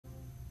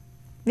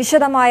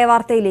വിശദമായ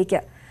വാർത്തയിലേക്ക്.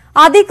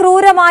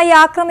 അതിക്രൂരമായി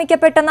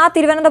ആക്രമിക്കപ്പെട്ടെന്ന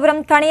തിരുവനന്തപുരം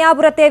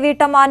കണിയാപുരത്തെ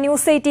വീട്ടമ്മ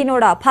ന്യൂസ്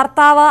 18നോട്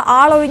ഭർത്താവ്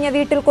ആളൊഴിഞ്ഞ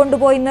വീട്ടിൽ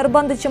കൊണ്ടുപോയി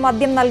നിർബന്ധിച്ചു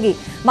മദ്യം നൽകി.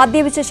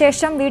 മദ്യപിച്ച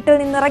ശേഷം വീട്ടിൽ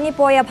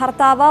നിന്നിറങ്ങിപ്പോയ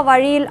ഭർത്താവ്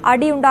വഴിയിൽ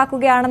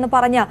അടിയുണ്ടാക്കുകയാണെന്ന്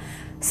പറഞ്ഞ്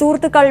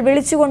സുഹൃത്തുക്കൾ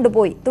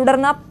വിളിച്ചുകൊണ്ടുപോയി.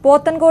 തുടർന്ന്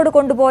പോത്തൻകോട്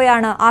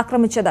കൊണ്ടുപോയാണ്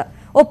ആക്രമിച്ചത്.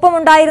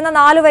 ഒപ്പമുണ്ടായിരുന്ന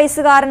 4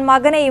 വയസ്സുകാരൻ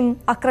മകനെയും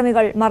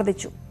അക്രമികൾ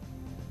മർദ്ദിച്ചു.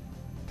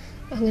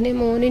 അങ്ങനെ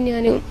മോനും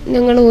ഞാനും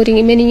ഞങ്ങൾ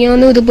ഒരുങ്ങി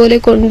മെനിഞ്ഞാന്നും ഇതുപോലെ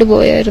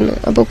കൊണ്ടുപോയായിരുന്നു.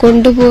 അപ്പോൾ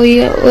കൊണ്ടുപോയി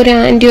ഒരു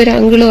ആന്റി ഒരു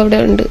അങ്കിളും അവിടെ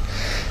ഉണ്ട്.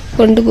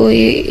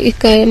 കൊണ്ടുപോയി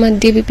ഇക്കായെ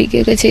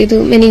മദ്യപിപ്പിക്കുകയൊക്കെ ചെയ്തു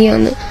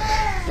മെനിഞ്ഞാന്ന്.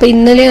 അപ്പൊ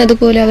ഇന്നലെ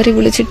അതുപോലെ അവരെ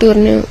വിളിച്ചിട്ട്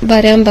പറഞ്ഞു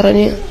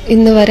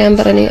ഇന്ന് വരാൻ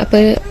പറഞ്ഞു. അപ്പൊ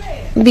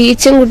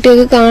ബീച്ചും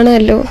കുട്ടിയൊക്കെ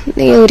കാണാമല്ലോ,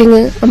 നീ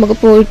ഒരുങ്ങ് നമുക്ക്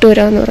പോയിട്ട്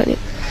വരാന്ന് പറഞ്ഞു.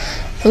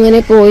 അങ്ങനെ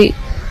പോയി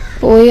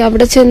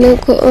അവിടെ ചെന്ന്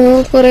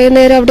കുറെ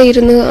നേരം അവിടെ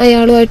ഇരുന്ന്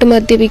അയാളുമായിട്ട്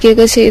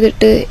മദ്യപിക്കുകയൊക്കെ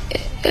ചെയ്തിട്ട്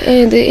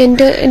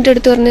എന്റെ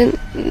അടുത്ത് പറഞ്ഞ്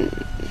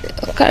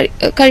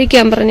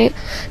കഴിക്കാൻ പറഞ്ഞ്.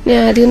 ഞാൻ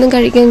ആദ്യമൊന്നും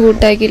കഴിക്കാൻ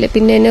കൂട്ടാക്കിയില്ല.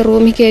 പിന്നെ എന്നെ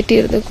റൂമിൽ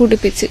കയറ്റിയിരുന്നു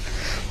കുടിപ്പിച്ച്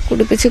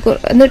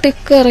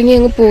എന്നിട്ടൊക്കെ ഇറങ്ങി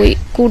അങ്ങ് പോയി.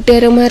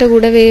 കൂട്ടുകാരന്മാരുടെ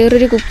കൂടെ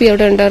വേറൊരു കുപ്പി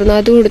അവിടെ ഉണ്ടായിരുന്നു,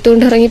 അതും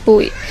എടുത്തുകൊണ്ട്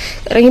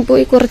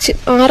ഇറങ്ങിപ്പോയി. കുറച്ച്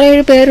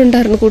 6-7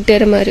 പേരുണ്ടായിരുന്നു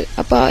കൂട്ടുകാരന്മാര്.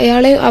 അപ്പൊ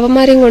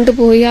അവന്മാരെയും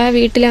കൊണ്ടുപോയി. ആ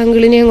വീട്ടിലെ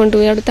അങ്കിളിനെയും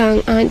കൊണ്ടുപോയി. അവിടുത്തെ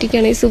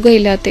ആന്റിക്കാണെങ്കിൽ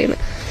സുഖമില്ലാത്തതാണ്.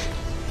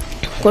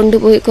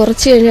 കൊണ്ടുപോയി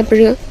കുറച്ച്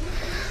കഴിഞ്ഞപ്പോഴും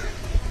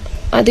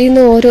അതിൽ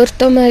നിന്ന്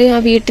ഓരോരുത്തന്മാരും ആ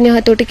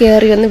വീട്ടിനകത്തോട്ട്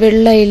കയറി വന്ന്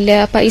വെള്ളമില്ല,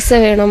 പൈസ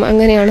വേണം,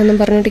 അങ്ങനെയാണെന്നും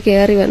പറഞ്ഞിട്ട്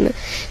കയറി വന്ന്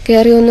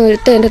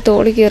ഒരുത്തൻ എൻ്റെ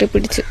തോളി കയറി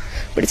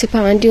പിടിച്ചപ്പോൾ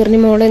ആന്റി പറഞ്ഞു,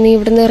 മോളെ നീ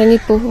ഇവിടെ നിന്ന്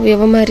ഇറങ്ങിപ്പോ,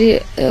 യവന്മാര്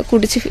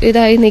കുടിച്ച്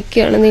ഇതായി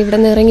നിൽക്കുകയാണ്, നീ ഇവിടെ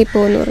നിന്ന്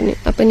ഇറങ്ങിപ്പോന്ന് പറഞ്ഞു.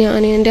 അപ്പം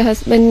ഞാൻ എൻ്റെ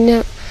ഹസ്ബൻഡിനെ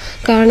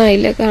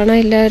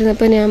കാണാനില്ലായിരുന്നു.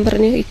 അപ്പം ഞാൻ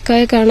പറഞ്ഞു,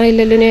 ഇക്കായെ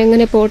കാണാനില്ലല്ലോ, ഞാൻ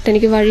എങ്ങനെ പോട്ടെ,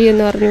 എനിക്ക്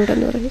വഴിയെന്ന്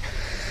പറഞ്ഞുവിടെന്ന് പറഞ്ഞു.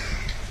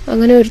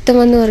 അങ്ങനെ ഒരുത്തൻ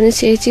വന്ന് പറഞ്ഞു,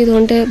 ചേച്ചി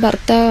ഇതുകൊണ്ട്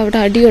ഭർത്താവ് അവിടെ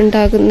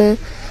അടിയുണ്ടാകുന്നു,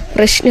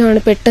 പ്രശ്നമാണ്,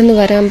 പെട്ടെന്ന്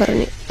വരാൻ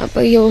പറഞ്ഞു. അപ്പൊ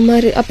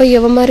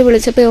യവന്മാര്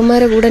വിളിച്ചപ്പോൾ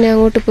യവന്മാരെ കൂടെ ഞാൻ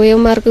അങ്ങോട്ട് പോയി.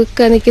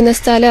 യവന്മാർക്ക് നിൽക്കുന്ന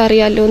സ്ഥലം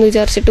അറിയാമല്ലോ എന്ന്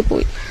വിചാരിച്ചിട്ട്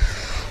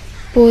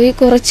പോയി.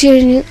 കുറച്ച്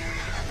കഴിഞ്ഞ്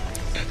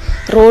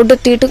റോഡ്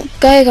എത്തിയിട്ട്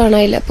കായ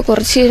കാണാനില്ല. അപ്പൊ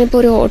കുറച്ച് കഴിഞ്ഞപ്പോൾ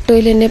ഒരു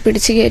ഓട്ടോയിൽ എന്നെ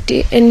പിടിച്ചു കയറ്റി,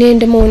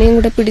 എൻ്റെ മോനെയും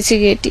കൂടെ പിടിച്ചു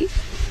കയറ്റി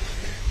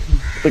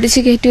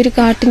ഒരു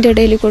കാട്ടിന്റെ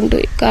ഇടയിൽ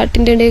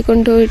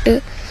കൊണ്ടുപോയിട്ട്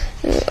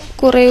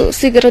കുറെ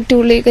സിഗരറ്റ്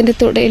ഉള്ളി എൻ്റെ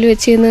തുടയിൽ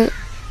വെച്ചിരുന്ന്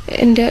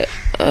എൻ്റെ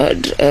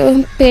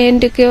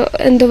പാൻറ്റൊക്കെ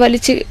എന്തോ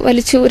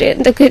വലിച്ചൂരെ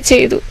എന്തൊക്കെ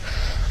ചെയ്തു.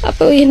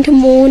 അപ്പോൾ എൻ്റെ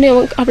മോനെ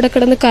അവിടെ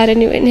കിടന്ന്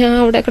കരഞ്ഞു. ഞാൻ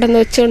അവിടെ കിടന്ന്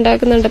ഒച്ച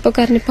ഉണ്ടാക്കുന്നുണ്ട്. അപ്പോൾ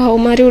കരഞ്ഞപ്പോൾ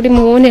അവന്മാരോടി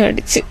മോനെ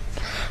അടിച്ച്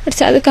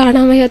അത്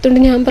കാണാൻ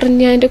വയ്യാത്തതുകൊണ്ട് ഞാൻ പറഞ്ഞു,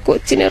 ഞാൻ എൻ്റെ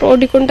കൊച്ചിനെ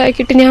റോഡിൽ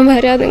കൊണ്ടാക്കിയിട്ട് ഞാൻ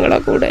വരാം നിങ്ങളെ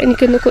കൂടെ,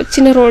 എനിക്കൊന്ന്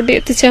കൊച്ചിനെ റോഡിൽ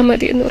എത്തിച്ചാൽ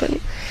മതി എന്ന്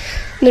പറഞ്ഞു.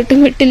 എന്നിട്ടും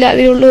വിട്ടില്ല.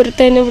 അതിലുള്ള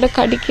ഒരുത്തന്നെ ഇവിടെ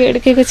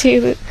എടുക്കുകയൊക്കെ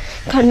ചെയ്ത്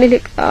കണ്ണിൽ.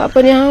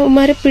 അപ്പോൾ ഞാൻ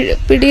അവന്മാരെ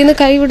പിടിയുന്ന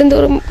കൈവിടും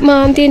തോറും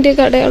മാന്തിൻ്റെ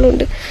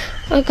കടകളുണ്ട്.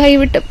 ആ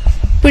കൈവിട്ട്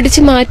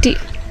പിടിച്ച്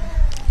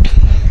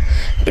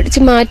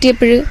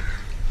മാറ്റിയപ്പോൾ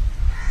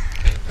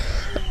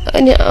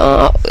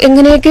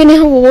എങ്ങനെയൊക്കെ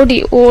ഞാൻ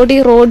ഓടി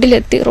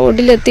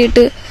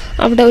റോഡിലെത്തിയിട്ട്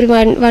അവിടെ ഒരു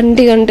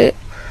വണ്ടി കണ്ട്.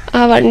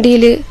 ആ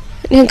വണ്ടിയിൽ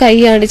ഞാൻ കൈ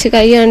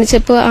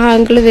കാണിച്ചപ്പോൾ ആ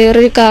അങ്കിള്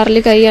വേറൊരു കാറിൽ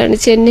കൈ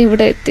കാണിച്ച് എന്നെ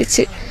ഇവിടെ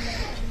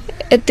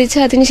എത്തിച്ച്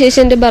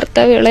അതിനുശേഷം എൻ്റെ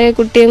ഭർത്താവ് ഇളയ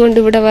കുട്ടിയെ കൊണ്ട്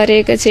ഇവിടെ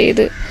വരെയൊക്കെ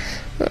ചെയ്ത്.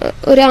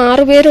 ഒരു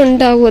 6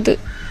 പേരുണ്ടാവും. അത്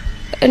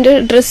എൻ്റെ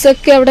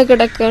ഡ്രസ്സൊക്കെ അവിടെ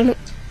കിടക്കാണ്.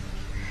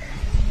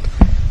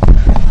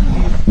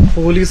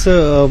 പോലീസ്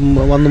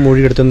വന്ന്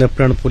മൊഴിയെടുത്തത്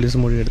എപ്പോഴാണ് പോലീസ്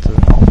മൊഴിയെടുത്തത്?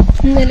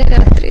 ഇന്നലെ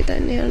രാത്രി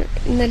തന്നെയാണ്.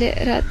 ഇന്നലെ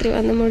രാത്രി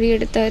വന്ന്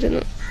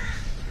മൊഴിയെടുത്തായിരുന്നു.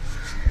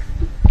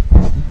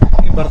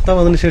 ഭർത്താവ്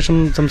അതിനുശേഷം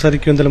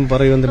സംസാരിക്കുകയോ എന്തെങ്കിലും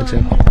പറയുമോ?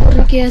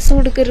 എന്തെങ്കിലും കേസ്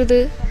കൊടുക്കരുത്,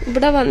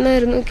 ഇവിടെ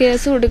വന്നായിരുന്നു,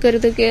 കേസ്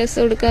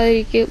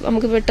കൊടുക്കാതിരിക്കും,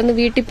 നമുക്ക് പെട്ടെന്ന്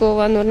വീട്ടിൽ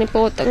പോവാന്ന് പറഞ്ഞു.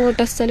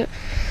 പോത്തങ്കോട്ട സ്ഥലം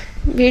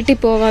വീട്ടിൽ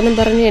പോവാന്നും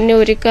പറഞ്ഞ് എന്നെ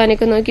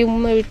ഒരുക്കാനൊക്കെ നോക്കി.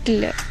 ഉമ്മ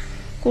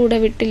കൂടെ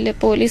വിട്ടില്ല.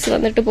 പോലീസ്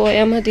വന്നിട്ട്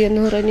പോയാൽ മതി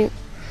എന്ന് പറഞ്ഞു.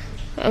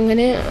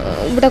 അങ്ങനെ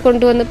ഇവിടെ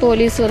കൊണ്ടുവന്ന്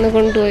പോലീസ് വന്ന്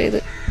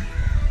കൊണ്ടുപോയത്.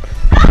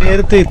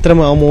 നേരത്തെ ഇത്തരം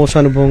മോശം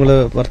അനുഭവങ്ങൾ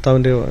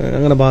ഭർത്താവിന്റെ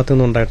അങ്ങനെ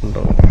ഭാഗത്തുനിന്ന്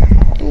ഉണ്ടായിട്ടുണ്ടോ?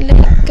 ഇല്ല,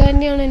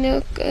 ഇക്കാനെയാണ് എന്നെ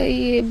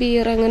ഈ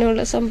ബിയർ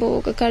അങ്ങനെയുള്ള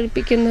സംഭവമൊക്കെ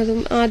കഴിപ്പിക്കുന്നതും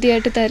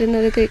ആദ്യമായിട്ട്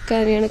തരുന്നതൊക്കെ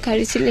ഇക്കാനെയാണ്.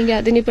 കഴിച്ചില്ലെങ്കിൽ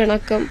അതിന്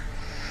പിണക്കം,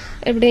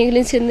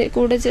 എവിടെയെങ്കിലും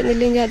കൂടെ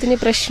ചെന്നില്ലെങ്കിൽ അതിന്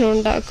പ്രശ്നം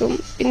ഉണ്ടാക്കും.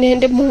 പിന്നെ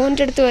എൻ്റെ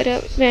മോൻ്റെ അടുത്ത് വരെ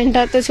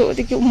വേണ്ടാത്ത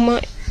ചോദിക്കും. ഉമ്മ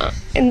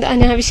എന്താ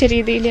അനാവശ്യ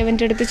രീതിയിൽ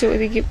അവൻ്റെ അടുത്ത്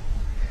ചോദിക്കും.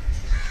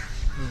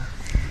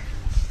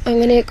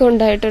 അങ്ങനെയൊക്കെ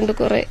ഉണ്ടായിട്ടുണ്ട്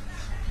കുറെ.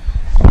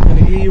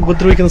 ഈ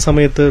ഉപദ്രവിക്കുന്ന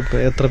സമയത്ത്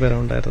എത്ര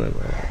പേരാണ് ഉണ്ടായിരുന്നത്?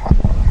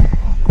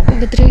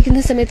 ഉപദ്രവിക്കുന്ന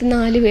സമയത്ത്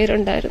 4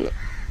 പേരുണ്ടായിരുന്നു.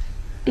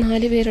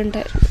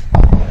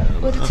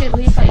 ഒരു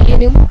ചെറിയ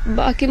പയ്യനും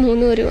ബാക്കി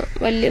 3 പേരും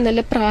വലിയ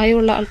നല്ല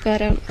പ്രായമുള്ള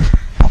ആൾക്കാരാണ്.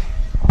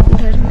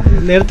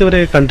 നേരത്തെ വരെ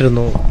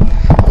കണ്ടിരുന്നോ?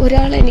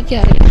 ഒരാളെ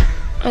എനിക്കറിയാം.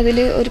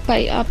 അതില്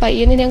ആ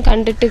പയ്യനെ ഞാൻ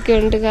കണ്ടിട്ടൊക്കെ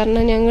ഉണ്ട്.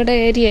 കാരണം ഞങ്ങളുടെ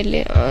ഏരിയ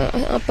അല്ലേ,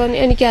 അപ്പൊ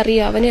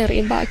എനിക്കറിയാം, അവനെ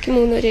അറിയാം. ബാക്കി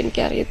 3 പേരെ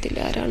എനിക്കറിയത്തില്ല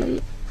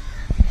ആരാണെന്ന്.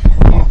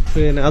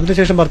 പിന്നെ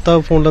അതിനുശേഷം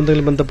ഭർത്താവ് ഫോണിൽ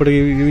എന്തെങ്കിലും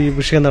ബന്ധപ്പെടുകയും ഈ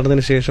വിഷയം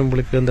നടന്നതിന് ശേഷം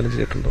വിളിക്കുക എന്തെങ്കിലും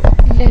ചെയ്തിട്ടുണ്ടോ?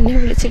 ഇല്ല, എന്നെ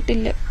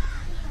വിളിച്ചിട്ടില്ല,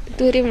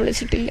 ഇതുവരെയും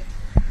വിളിച്ചിട്ടില്ല.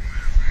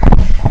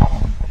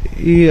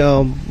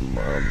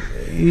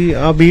 ഈ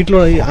ആ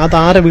വീട്ടിലുള്ള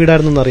അതാരെ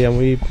വീടായിരുന്നു അറിയാമോ?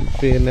 ഈ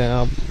പിന്നെ ആ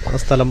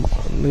സ്ഥലം,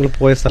 നിങ്ങൾ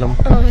പോയ സ്ഥലം?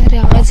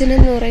 രാജൻ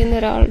എന്ന് പറയുന്ന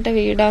ഒരാളുടെ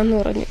വീടാന്ന്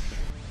പറഞ്ഞു.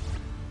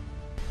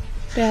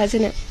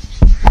 രാജന്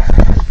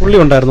പുള്ളി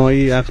ഉണ്ടായിരുന്നോ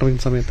ഈ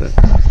ആക്രമിക്കുന്ന സമയത്ത്?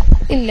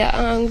 ഇല്ല,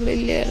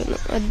 ആങ്കിളില്ലായിരുന്നു.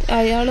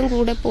 അയാളും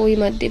കൂടെ പോയി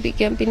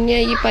മദ്യപിക്കാം. പിന്നെ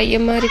ഈ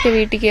പയ്യന്മാരൊക്കെ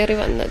വീട്ടിൽ കയറി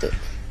വന്നത്.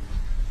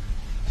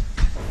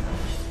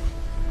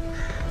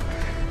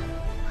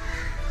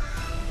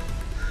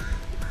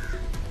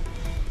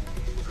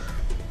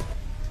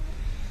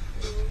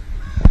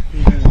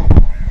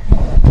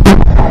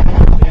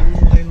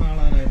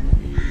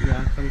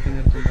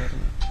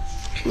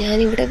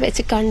 ഞാനിവിടെ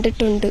വെച്ച്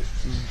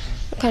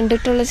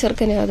കണ്ടിട്ടുള്ള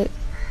ചെറുക്കനെ. അത്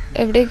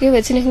എവിടെയൊക്കെ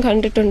വെച്ച് ഞാൻ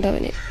കണ്ടിട്ടുണ്ട്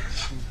അവനെ.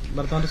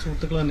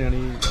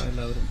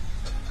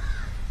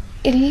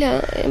 ഇല്ല,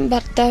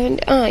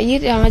 ഭർത്താവിന്റെ ഈ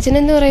രാജൻ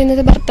എന്ന്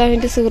പറയുന്നത്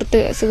ഭർത്താവിന്റെ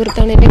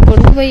സുഹൃത്താണ്. എന്നെ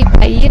കൊണ്ടുപോയി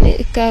പയ്യൻ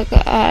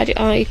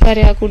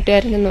ഇക്കാരെ ആ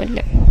കൂട്ടുകാരനൊന്നും അല്ല.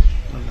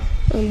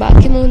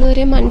 ബാക്കി 3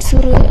 പേരെ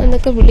മൻസൂർ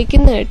എന്നൊക്കെ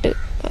വിളിക്കുന്നതായിട്ട്.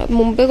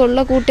 മുമ്പേ ഉള്ള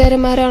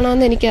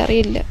കൂട്ടുകാരന്മാരാണോന്ന്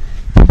എനിക്കറിയില്ല.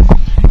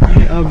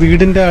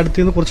 വീടിന്റെ അടുത്ത്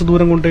നിന്ന് കുറച്ച്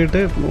ദൂരം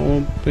കൊണ്ടുപോയിട്ട്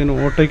പിന്നെ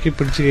ഓട്ടോയ്ക്ക്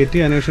പിടിച്ചു കയറ്റി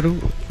അന്വേഷിച്ചൊരു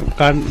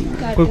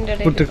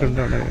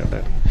കുറ്റക്കുണ്ടായിരുന്നു.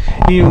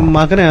 ഈ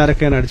മകനെ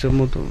ആരൊക്കെയാണ് അടിച്ചത്?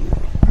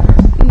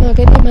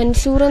 മകന്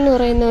മൻസൂർ എന്ന്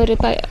പറയുന്ന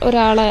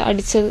ഒരാളെ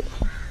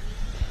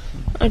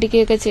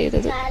അടിക്കുകയൊക്കെ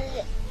ചെയ്തത്.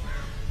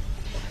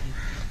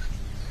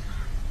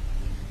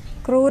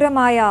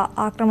 ക്രൂരമായ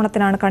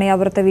ആക്രമണത്തിനാണ്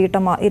കണിയാപുരത്തെ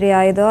വീട്ടമ്മ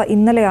ഇരയായത്.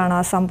 ഇന്നലെയാണ്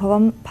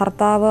സംഭവം.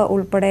 ഭർത്താവ്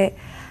ഉൾപ്പെടെ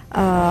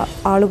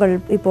ആളുകൾ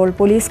ഇപ്പോൾ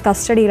പോലീസ്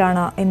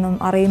കസ്റ്റഡിയിലാണ് എന്നും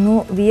അറിയുന്നു.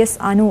 VS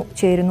അനു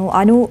ചേരുന്നു.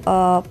 അനു,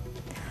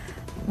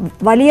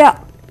 വലിയ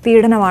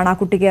പീഡനമാണ് ആ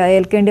കുട്ടിക്ക്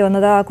ഏൽക്കേണ്ടി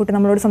വന്നത്. ആ കുട്ടി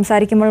നമ്മളോട്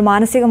സംസാരിക്കുമ്പോൾ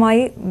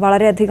മാനസികമായി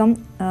വളരെയധികം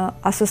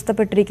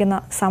അസ്വസ്ഥപ്പെട്ടിരിക്കുന്ന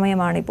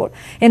സമയമാണിപ്പോൾ.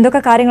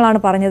 എന്തൊക്കെ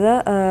കാര്യങ്ങളാണ് പറഞ്ഞത്?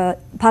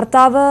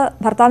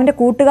 ഭർത്താവിൻ്റെ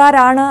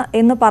കൂട്ടുകാരാണ്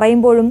എന്ന്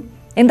പറയുമ്പോഴും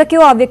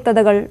എന്തൊക്കെയോ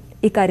അവ്യക്തതകൾ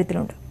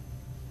ഇക്കാര്യത്തിലുണ്ട്.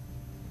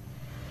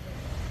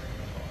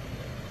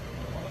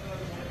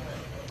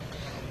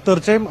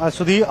 തീർച്ചയായും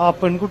അശ്വതി, ആ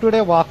പെൺകുട്ടിയുടെ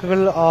വാക്കുകൾ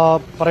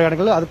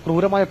പറയുകയാണെങ്കിൽ അത്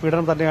ക്രൂരമായ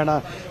പീഡനം തന്നെയാണ്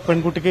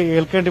പെൺകുട്ടിക്ക്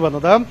ഏൽക്കേണ്ടി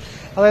വന്നത്.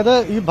 അതായത്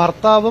ഈ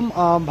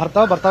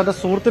ഭർത്താവിന്റെ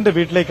സുഹൃത്തിന്റെ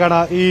വീട്ടിലേക്കാണ്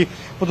ഈ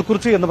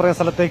പുതുക്കുറിച്ചി എന്ന് പറയുന്ന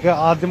സ്ഥലത്തേക്ക്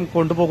ആദ്യം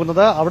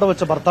കൊണ്ടുപോകുന്നത്. അവിടെ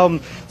വെച്ച് ഭർത്താവും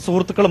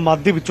സുഹൃത്തുക്കളും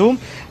മദ്യപിച്ചു.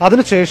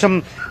 അതിനുശേഷം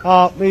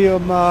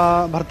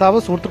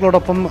ഭർത്താവ്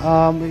സുഹൃത്തുക്കളോടൊപ്പം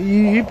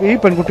ഈ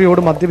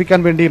പെൺകുട്ടിയോട് മദ്യപിക്കാൻ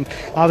വേണ്ടി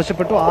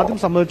ആവശ്യപ്പെട്ടു. ആദ്യം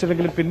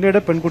സമ്മതിച്ചില്ലെങ്കിലും പിന്നീട്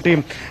പെൺകുട്ടി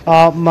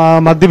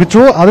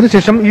മദ്യപിച്ചു.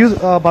 അതിനുശേഷം ഈ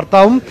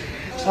ഭർത്താവും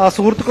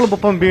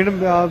സുഹൃത്തുക്കളൊപ്പം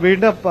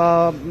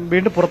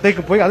വീണ്ടും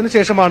പുറത്തേക്ക് പോയി.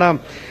 അതിനുശേഷമാണ്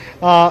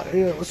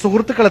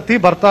സുഹൃത്തുക്കളെത്തി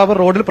ഭർത്താവ്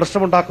റോഡിൽ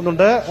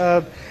പ്രശ്നമുണ്ടാക്കുന്നുണ്ട്,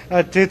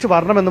 ചേച്ചി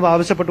വരണമെന്നും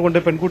ആവശ്യപ്പെട്ടുകൊണ്ട്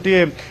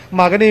പെൺകുട്ടിയെ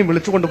മകനെയും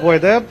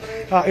വിളിച്ചുകൊണ്ടുപോയത്.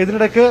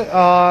 ഇതിനിടയ്ക്ക്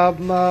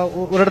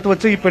ഒരിടത്ത്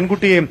വെച്ച് ഈ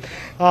പെൺകുട്ടിയെ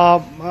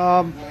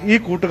ഈ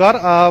കൂട്ടുകാർ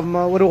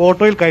ഒരു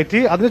ഓട്ടോയിൽ കയറ്റി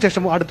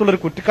അതിനുശേഷം അടുത്തുള്ള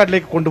ഒരു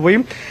കുറ്റിക്കാട്ടിലേക്ക് കൊണ്ടുപോയി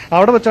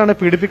അവിടെ വെച്ചാണ്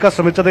പീഡിപ്പിക്കാൻ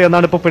ശ്രമിച്ചത്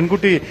എന്നാണ് ഇപ്പോൾ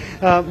പെൺകുട്ടി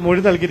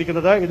മൊഴി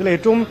നൽകിയിരിക്കുന്നത്. ഇതിൽ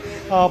ഏറ്റവും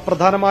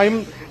പ്രധാനമായും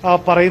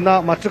പറയുന്ന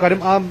മറ്റു കാര്യം,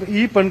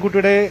 ഈ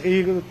പെൺകുട്ടിയുടെ ഈ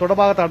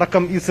തുടഭാഗത്ത്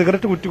അടക്കം ഈ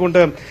സിഗരറ്റ്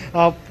കുറ്റിക്കൊണ്ട്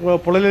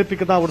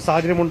പൊള്ളലേൽപ്പിക്കുന്ന ഒരു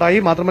സാഹചര്യമുണ്ടായി.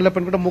 മാത്രമല്ല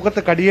പെൺകുട്ടിയുടെ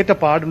മുഖത്ത് കടിയേറ്റ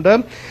പാടുണ്ട്,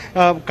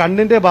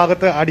 കണ്ണിന്റെ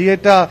ഭാഗത്ത്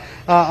അടിയേറ്റ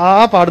ആ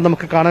പാട്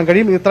നമുക്ക് കാണാൻ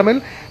കഴിയും. ഇത്രമേൽ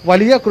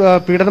വലിയ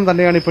പീഡനം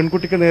തന്നെയാണ് ഈ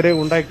പെൺകുട്ടിക്ക് നേരെ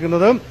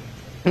ഉണ്ടായിരിക്കുന്നത്.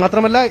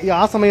 മാത്രമല്ല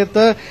ആ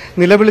സമയത്ത്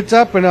നിലവിളിച്ച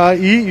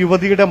ഈ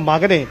യുവതിയുടെ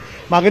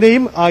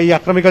മകനെയും ഈ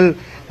അക്രമികൾ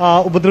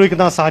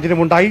ഉപദ്രവിക്കുന്ന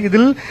സാഹചര്യമുണ്ടായി.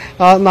 ഇതിൽ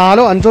 4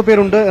 or 5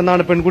 പേരുണ്ട്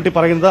എന്നാണ് പെൺകുട്ടി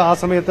പറയുന്നത്. ആ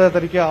സമയത്ത്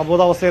തനിക്ക്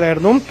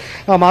അബോധാവസ്ഥയിലായിരുന്നു.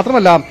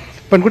 മാത്രമല്ല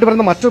പെൺകുട്ടി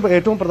പറയുന്ന മറ്റു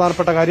ഏറ്റവും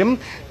പ്രധാനപ്പെട്ട കാര്യം,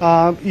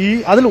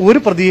 അതിൽ ഒരു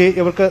പ്രതിയെ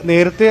ഇവർക്ക്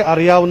നേരത്തെ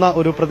അറിയാവുന്ന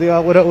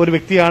ഒരു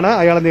വ്യക്തിയാണ്.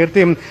 അയാളെ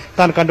നേരത്തെയും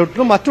താൻ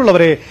കണ്ടിട്ടും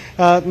മറ്റുള്ളവരെ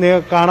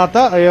കാണാത്ത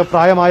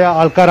പ്രായമായ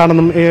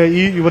ആൾക്കാരാണെന്നും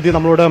ഈ യുവതി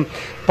നമ്മളോട്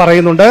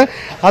പറയുന്നുണ്ട്.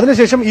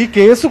 അതിനുശേഷം ഈ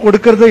കേസ്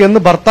കൊടുക്കരുത് എന്ന്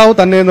ഭർത്താവ്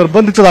തന്നെ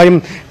നിർബന്ധിച്ചതായും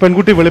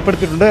പെൺകുട്ടി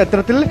വെളിപ്പെടുത്തിയിട്ടുണ്ട്.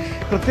 ഇത്തരത്തിൽ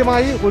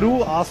കൃത്യമായി ഒരു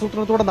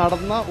ആസൂത്രണത്തോടെ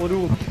നടന്ന ഒരു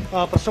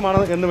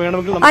പ്രശ്നമാണ് എന്ന്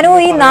വേണമെങ്കിൽ അനു,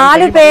 ഈ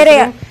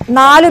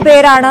 4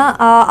 പേരാണ്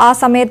ആ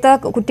സമയത്ത്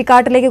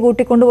കുറ്റിക്കാട്ടിലേക്ക്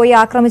കൂട്ടിക്കൊണ്ടുപോയി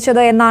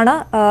ആക്രമിച്ചത് എന്നാണ്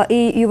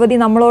ഈ യുവതി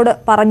നമ്മളോട്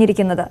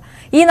പറഞ്ഞിരിക്കുന്നത്.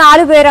 ഈ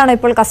 4 പേരാണ്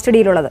ഇപ്പോൾ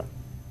കസ്റ്റഡിയിലുള്ളത്.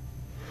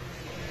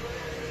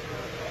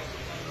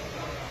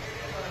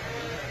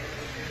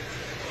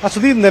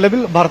 അശ്വതി,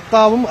 നിലവിൽ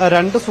ഭർത്താവും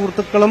 2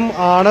 സുഹൃത്തുക്കളും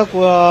ആണ്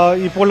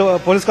ഇപ്പോൾ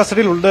പോലീസ്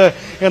കസ്റ്റഡിയിലുണ്ട്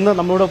എന്ന്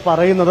നമ്മളോട്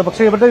പറയുന്നത്.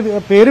 പക്ഷേ ഇവരുടെ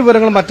പേര്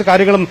വിവരങ്ങളും മറ്റു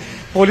കാര്യങ്ങളും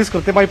പോലീസ്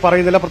കൃത്യമായി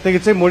പറയുന്നില്ല.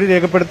 പ്രത്യേകിച്ച് മൊഴി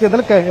രേഖപ്പെടുത്തി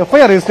എന്നാൽ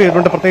FIR രജിസ്റ്റർ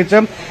ചെയ്തിട്ടുണ്ട്. പ്രത്യേകിച്ച്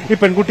ഈ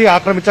പെൺകുട്ടിയെ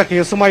ആക്രമിച്ച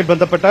കേസുമായി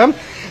ബന്ധപ്പെട്ട്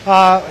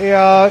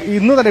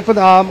ഇന്ന് തന്നെ ഇപ്പൊ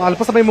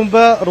അല്പസമയം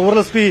മുമ്പ് റൂറൽ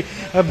SP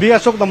B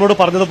അശോക് നമ്മളോട്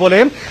പറഞ്ഞതുപോലെ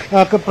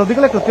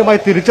പ്രതികളെ കൃത്യമായി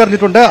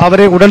തിരിച്ചറിഞ്ഞിട്ടുണ്ട്,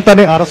 അവരെ ഉടൻ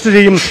തന്നെ അറസ്റ്റ്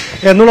ചെയ്യും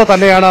എന്നുള്ളത്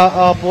തന്നെയാണ്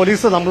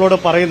പോലീസ് നമ്മളോട്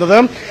പറയുന്നത്.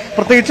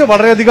 പ്രത്യേകിച്ച്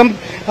വളരെയധികം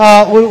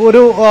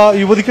ഒരു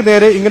യുവതിക്ക്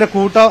നേരെ ഇങ്ങനെ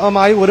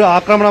കൂട്ടമായി ഒരു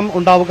ആക്രമണം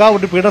ഉണ്ടാവുക,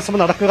 ഒരു പീഡനശ്രമം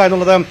നടക്കുക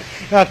എന്നുള്ളത്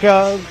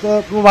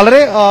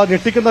വളരെ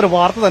ഞെട്ടിക്കുന്ന ഒരു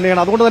വാർത്ത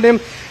തന്നെയാണ്. അതുകൊണ്ട് തന്നെ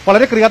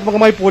വളരെ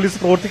ക്രിയാത്മകമായി പോലീസ്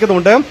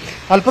പ്രവർത്തിക്കുന്നുണ്ട്.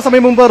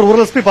 അല്പസമയം മുമ്പ്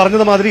റൂറൽ SP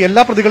പറഞ്ഞത് മാതിരി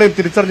എല്ലാ പ്രതികളെയും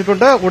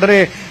തിരിച്ചറിഞ്ഞിട്ടുണ്ട്, ഉടനെ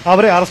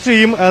അവരെ അറസ്റ്റ്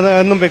ചെയ്യും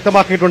എന്നും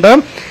വ്യക്തമാക്കിയിട്ടുണ്ട്.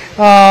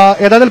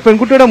 ഏതായാലും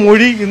പെൺകുട്ടിയുടെ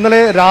മൊഴി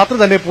ഇന്നലെ രാത്രി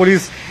തന്നെ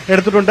പോലീസ്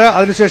എടുത്തിട്ടുണ്ട്.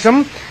 അതിനുശേഷം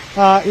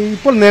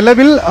ഇപ്പോൾ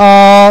നിലവിൽ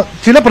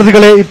ചില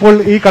പ്രതികളെ ഇപ്പോൾ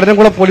ഈ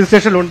കഠിനംകുളം പോലീസ്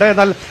സ്റ്റേഷനിലുണ്ട്.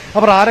 എന്നാൽ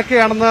അവർ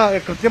ആരൊക്കെയാണെന്ന്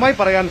കൃത്യമായി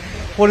പറയാൻ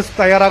പോലീസ്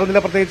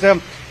തയ്യാറാകുന്നില്ല. പ്രത്യേകിച്ച്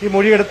ഈ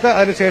മൊഴിയെടുത്ത്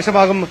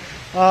അതിനുശേഷമാകും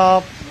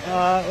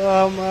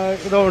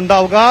ഇത്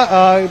ഉണ്ടാവുക.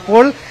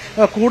 ഇപ്പോൾ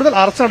കൂടുതൽ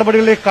അറസ്റ്റ്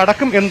നടപടികളിലേക്ക്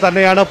കടക്കും എന്ന്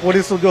തന്നെയാണ്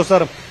പോലീസ്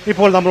ഉദ്യോഗസ്ഥർ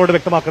ഇപ്പോൾ നമ്മളോട്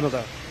വ്യക്തമാക്കുന്നത്.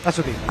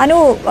 അശ്വതി, അനു,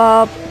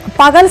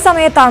 പകൽ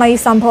സമയത്താണോ ഈ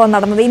സംഭവം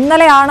നടന്നത്?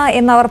 ഇന്നലെയാണ്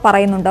എന്നവർ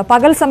പറയുന്നുണ്ട്.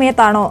 പകൽ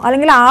സമയത്താണോ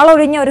അല്ലെങ്കിൽ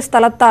ആളൊഴിഞ്ഞ ഒരു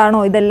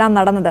സ്ഥലത്താണോ ഇതെല്ലാം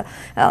നടന്നത്?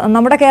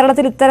 നമ്മുടെ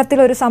കേരളത്തിൽ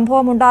ഇത്തരത്തിലൊരു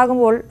സംഭവം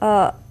ഉണ്ടാകുമ്പോൾ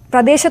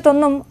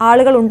പ്രദേശത്തൊന്നും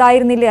ആളുകൾ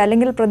ഉണ്ടായിരുന്നില്ല,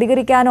 അല്ലെങ്കിൽ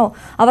പ്രതികരിക്കാനോ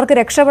അവർക്ക്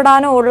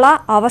രക്ഷപ്പെടാനോ ഉള്ള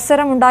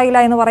അവസരം ഉണ്ടായില്ല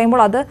എന്ന്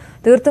പറയുമ്പോൾ അത്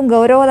തീർത്തും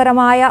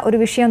ഗൗരവതരമായ ഒരു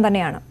വിഷയം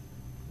തന്നെയാണ്.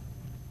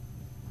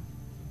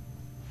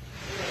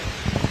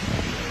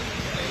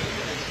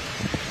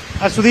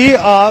 അശ്വതി,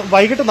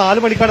 വൈകിട്ട് 4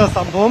 മണിക്കാണ്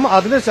സംഭവം.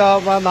 അതിന്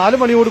 4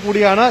 മണിയോട്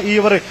കൂടിയാണ്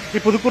ഇവർ ഈ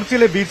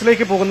പുതുക്കുറിച്ചിയിലെ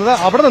ബീച്ചിലേക്ക് പോകുന്നത്.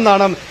 അവിടെ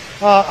നിന്നാണ്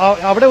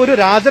അവിടെ ഒരു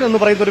രാജൻ എന്ന്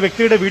പറയുന്ന ഒരു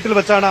വ്യക്തിയുടെ വീട്ടിൽ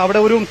വെച്ചാണ്, അവിടെ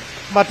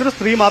മറ്റൊരു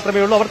സ്ത്രീ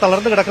മാത്രമേ ഉള്ളൂ, അവർ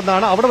തളർന്നു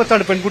കിടക്കുന്നതാണ്. അവിടെ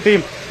വെച്ചാണ്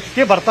പെൺകുട്ടിയും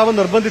ഭർത്താവ്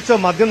നിർബന്ധിച്ച്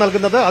മദ്യം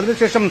നൽകുന്നത്.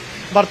 അതിനുശേഷം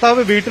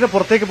ഭർത്താവ് വീട്ടിന്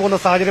പുറത്തേക്ക് പോകുന്ന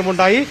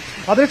സാഹചര്യമുണ്ടായി.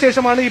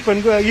 അതിനുശേഷമാണ്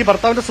ഈ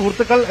ഭർത്താവിന്റെ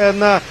സുഹൃത്തുക്കൾ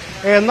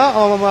എന്ന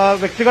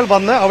വ്യക്തികൾ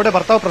വന്ന് അവിടെ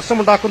ഭർത്താവ്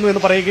പ്രശ്നമുണ്ടാക്കുന്നു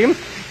എന്ന് പറയുകയും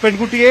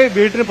പെൺകുട്ടിയെ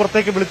വീട്ടിന്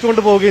പുറത്തേക്ക്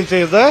വിളിച്ചുകൊണ്ട് പോവുകയും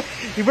ചെയ്തത്.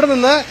 ഇവിടെ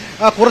നിന്ന്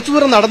കുറച്ചു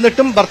ദൂരം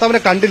നടന്നിട്ടും ഭർത്താവിനെ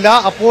കണ്ടില്ല.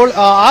 അപ്പോൾ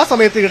ആ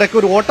സമയത്ത് ഇടയ്ക്ക്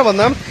ഒരു ഓട്ടോ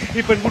വന്ന്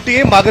ഈ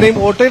പെൺകുട്ടിയെയും മകനെയും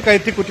ഓട്ടോയിൽ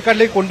കയറ്റി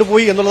കുറ്റിക്കാട്ടിലേക്ക്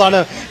കൊണ്ടുപോയി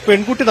എന്നുള്ളതാണ്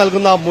പെൺകുട്ടി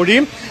നൽകുന്ന മൊഴി.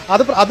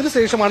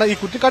 അതിനുശേഷമാണ് ഈ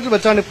കുറ്റിക്കാട്ടിൽ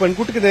വെച്ചാണ്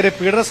പെൺകുട്ടിക്ക് നേരെ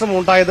പീഡനശ്രമം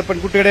ഉണ്ടായത്.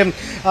 പെൺകുട്ടിയുടെ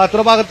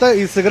തുറഭാഗത്ത്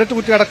ഈ സിഗരറ്റ്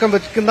കുറ്റി അടക്കം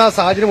വെക്കുന്ന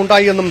സാഹചര്യം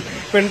ഉണ്ടായി എന്നും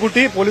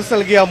പെൺകുട്ടി പോലീസ്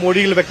നൽകിയ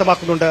മൊഴിയിൽ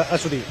വ്യക്തമാക്കുന്നുണ്ട്.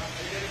 അശ്വതി,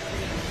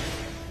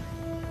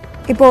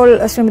 ഇപ്പോൾ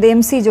ശ്രീമതി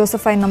MC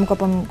ജോസഫൈൻ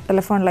നമുക്കൊപ്പം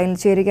ടെലിഫോൺ ലൈനിൽ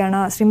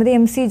ചേരുകയാണ്. ശ്രീമതി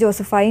MC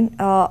ജോസഫൈൻ,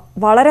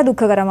 വളരെ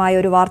ദുഃഖകരമായ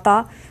ഒരു വാർത്ത.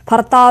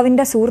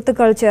 ഭർത്താവിന്റെ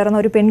സുഹൃത്തുക്കൾ ചേർന്ന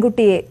ഒരു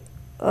പെൺകുട്ടിയെ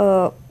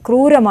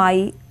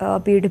ക്രൂരമായി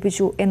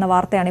പീഡിപ്പിച്ചു എന്ന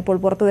വാർത്തയാണ് ഇപ്പോൾ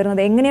പുറത്തു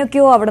വരുന്നത്.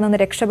 എങ്ങനെയൊക്കെയോ അവിടെ നിന്ന്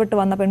രക്ഷപ്പെട്ടു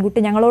വന്ന പെൺകുട്ടി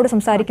ഞങ്ങളോട്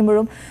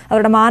സംസാരിക്കുമ്പോഴും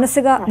അവരുടെ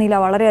മാനസിക നില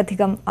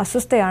വളരെയധികം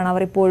അസ്വസ്ഥയാണ്.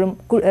 അവർ ഇപ്പോഴും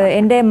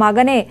എൻ്റെ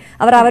മകനെ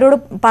അവരോട്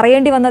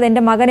പറയേണ്ടി വന്നത്,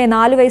 എൻ്റെ മകനെ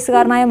 4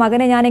 വയസ്സുകാരനായ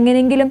മകനെ ഞാൻ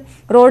എങ്ങനെയെങ്കിലും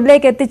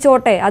റോഡിലേക്ക്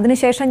എത്തിച്ചോട്ടെ,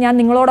 അതിനുശേഷം ഞാൻ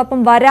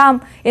നിങ്ങളോടൊപ്പം വരാം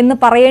എന്ന്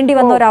പറയേണ്ടി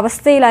വന്ന ഒരു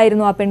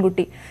അവസ്ഥയിലായിരുന്നു ആ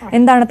പെൺകുട്ടി.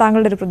 എന്താണ്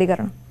താങ്കളുടെ ഒരു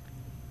പ്രതികരണം?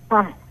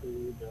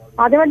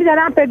 അതുകൊണ്ട് ഞാൻ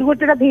ആ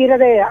പെൺകുട്ടിയുടെ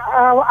ധീരതയെ,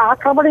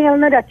 ആക്രമണങ്ങളിൽ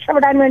നിന്ന്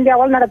രക്ഷപ്പെടാൻ വേണ്ടി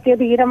അവൾ നടത്തിയ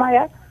ധീരമായ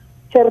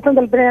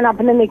ചെറുത്തുനിൽപ്പിനെ ഞാൻ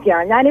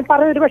അഭിനന്ദിക്കുകയാണ്. ഞാനീ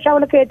പറഞ്ഞ ഒരു പക്ഷെ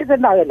അവൾ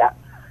കേട്ടിട്ടുണ്ടാവില്ല.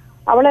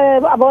 അവള്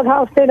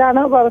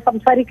അബോധാവസ്ഥയിലാണ്,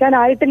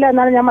 സംസാരിക്കാനായിട്ടില്ല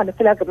എന്നാണ് ഞാൻ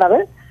മനസ്സിലാക്കുന്നത്.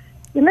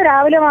 ഇന്ന്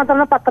രാവിലെ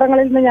മാത്രമാണ്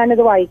പത്രങ്ങളിൽ നിന്ന്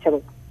ഞാനിത് വായിച്ചത്.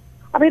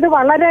 അപ്പൊ ഇത്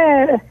വളരെ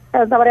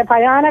എന്താ പറയാ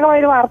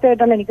ഭയാനകമായ ഒരു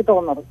വാർത്തയായിട്ടാണ് എനിക്ക്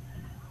തോന്നുന്നത്.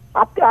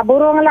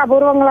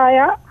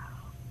 അപൂർവങ്ങളായ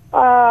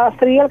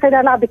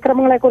സ്ത്രീകൾക്കെതിരെയുള്ള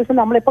അതിക്രമങ്ങളെ കുറിച്ച്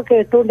നമ്മളിപ്പോ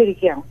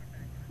കേട്ടുകൊണ്ടിരിക്കുകയാണ്.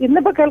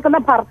 ഇന്നിപ്പോ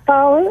കേൾക്കുന്ന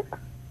ഭർത്താവ്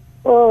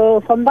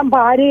സ്വന്തം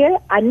ഭാര്യയെ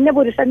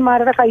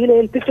അന്യപുരുഷന്മാരുടെ കയ്യിൽ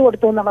ഏൽപ്പിച്ചു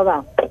കൊടുത്തു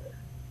എന്നുള്ളതാണ്.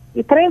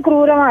 ഇത്രയും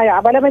ക്രൂരമായ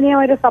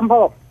അപലപനീയമായ ഒരു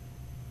സംഭവം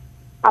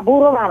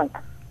അപൂർവമാണ്.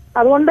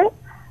 അതുകൊണ്ട്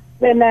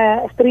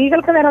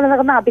സ്ത്രീകൾക്ക് നേരെ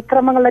നടക്കുന്ന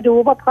അതിക്രമങ്ങളുടെ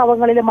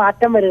രൂപഭാവങ്ങളിൽ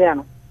മാറ്റം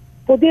വരികയാണ്.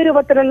 പുതിയ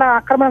രൂപത്തിലുള്ള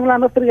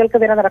ആക്രമണങ്ങളാണ് സ്ത്രീകൾക്ക്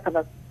നേരെ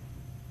നടക്കുന്നത്.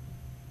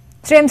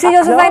 ശ്രീ MC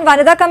ജോസഫൈൻ,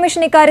 വനിതാ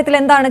കമ്മീഷൻ ഇക്കാര്യത്തിൽ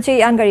എന്താണ്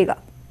ചെയ്യാൻ കഴിയുക?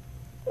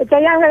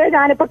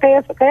 ഞാനിപ്പോ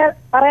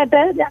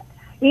പറയട്ടെ,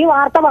 ഈ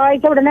വാർത്ത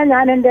വായിച്ച ഉടനെ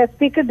ഞാൻ എന്റെ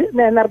SP-ക്ക്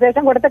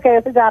നിർദ്ദേശം കൊടുത്ത്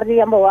കേസ് ചാർജ്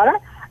ചെയ്യാൻ പോവാണ്.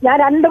 ഞാൻ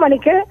 2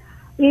 മണിക്ക്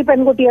ഈ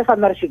പെൺകുട്ടിയെ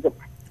സന്ദർശിക്കും.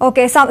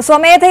 ഓക്കെ,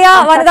 സ്വമേധയാ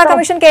വനിതാ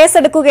കമ്മീഷൻ കേസ്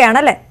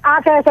എടുക്കുകയാണല്ലേ? ആ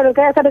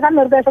കേസെടുക്കാൻ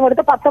നിർദ്ദേശം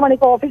കൊടുത്ത് 10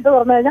 മണിക്ക് ഓഫീസ്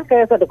തുറന്നു കഴിഞ്ഞാൽ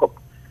കേസെടുക്കും,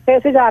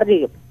 കേസ് ചാർജ്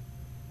ചെയ്യും.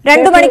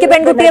 2 മണിക്ക്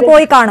പെൺകുട്ടിയെ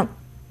പോയി കാണും?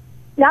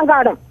 ഞാൻ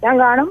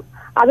കാണും.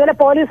 അതുപോലെ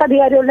പോലീസ്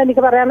അധികാരികളോട്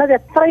എനിക്ക് പറയാനുള്ളത്,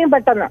 എത്രയും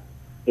പെട്ടെന്ന്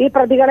ഈ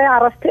പ്രതികളെ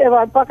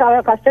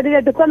കസ്റ്റഡിയിൽ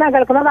എടുക്കുമെന്നാണ്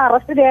കേൾക്കുന്നത്,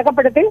 അറസ്റ്റ്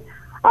രേഖപ്പെടുത്തി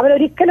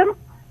അവരൊരിക്കലും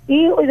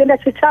ഇതിന്റെ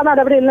ശിക്ഷാ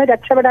നടപടിയിൽ നിന്ന്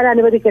രക്ഷപ്പെടാൻ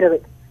അനുവദിക്കരുത്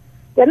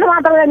എന്ന്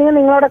മാത്രമല്ല എനിക്ക്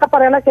നിങ്ങളോടൊക്കെ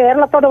പറയാനുള്ളത്,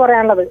 കേരളത്തോട്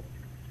പറയാനുള്ളത്,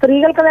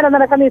 സ്ത്രീകൾക്ക് നേരെ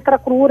നടക്കുന്ന ഇത്ര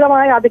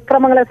ക്രൂരമായ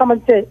അതിക്രമങ്ങളെ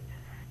സംബന്ധിച്ച്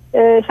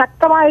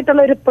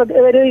ശക്തമായിട്ടുള്ള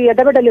ഒരു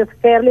ഇടപെടൽ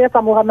കേരളീയ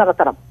സമൂഹം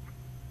നടത്തണം.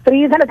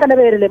 സ്ത്രീധനത്തിന്റെ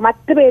പേരിൽ,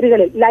 മറ്റു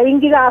പേരുകളിൽ,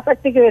 ലൈംഗിക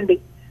ആസക്തിക്ക് വേണ്ടി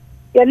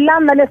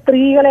എല്ലാം തന്നെ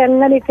സ്ത്രീകളെ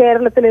എങ്ങനെ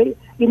കേരളത്തില്,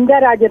 ഇന്ത്യ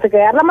രാജ്യത്ത്,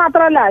 കേരളം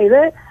മാത്രമല്ല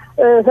ഇത്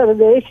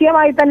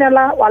ദേശീയമായി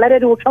തന്നെയുള്ള വളരെ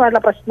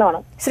രൂക്ഷമായിട്ടുള്ള പ്രശ്നമാണ്.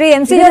 ശ്രീ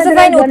MC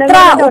ജോസഫൈൻ,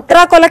 ഉത്ര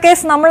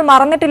കൊലക്കേസ് നമ്മൾ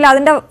മറന്നിട്ടില്ല.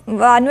 അതിന്റെ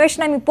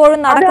അന്വേഷണം ഇപ്പോഴും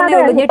നടക്കുന്നേ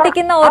ഉള്ളൂ.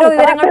 ഞെട്ടിക്കുന്ന ഓരോ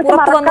വിവരങ്ങൾ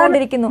പുറത്തു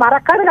വന്നുകൊണ്ടിരിക്കുന്നു.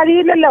 മറക്കാൻ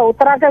കഴിയില്ലല്ലോ.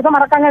 ഉത്ര കേസ്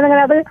മറക്കാൻ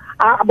കഴിയുന്ന അത്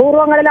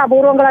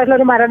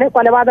അപൂർവങ്ങളായിട്ടുള്ള ഒരു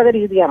കൊലപാതക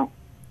രീതിയാണ്.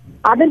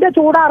 അതിന്റെ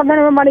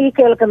ചൂടാർന്നമാണ് ഈ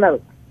കേൾക്കുന്നത്.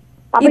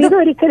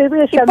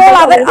 ഇപ്പോൾ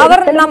അവർ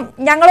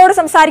ഞങ്ങളോട്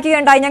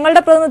സംസാരിക്കുകയുണ്ടായി,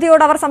 ഞങ്ങളുടെ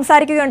പ്രതിനിധിയോട് അവർ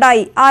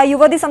സംസാരിക്കുകയുണ്ടായി, ആ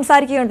യുവതി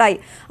സംസാരിക്കുകയുണ്ടായി.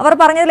 അവർ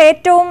പറഞ്ഞതിൽ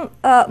ഏറ്റവും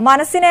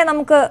മനസ്സിനെ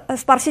നമുക്ക്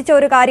സ്പർശിച്ച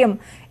ഒരു കാര്യം,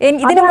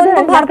 ഇതിനു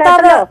മുൻപും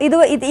ഭർത്താവ്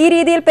ഈ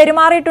രീതിയിൽ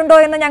പെരുമാറിയിട്ടുണ്ടോ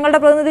എന്ന് ഞങ്ങളുടെ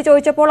പ്രതിനിധി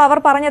ചോദിച്ചപ്പോൾ അവർ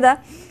പറഞ്ഞത്,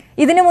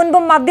 ഇതിനു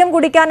മുൻപും മദ്യം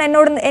കുടിക്കാൻ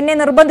എന്നെ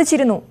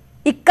നിർബന്ധിച്ചിരുന്നു.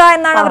 ഇക്ക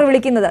എന്നാണ് അവർ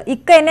വിളിക്കുന്നത്.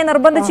 ഇക്ക എന്നെ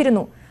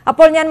നിർബന്ധിച്ചിരുന്നു.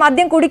 അപ്പോൾ ഞാൻ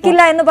മദ്യം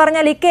കുടിക്കില്ല എന്ന്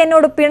പറഞ്ഞാൽ ഇക്ക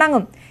എന്നോട്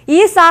പിണങ്ങും.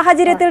 ഈ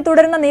സാഹചര്യത്തിൽ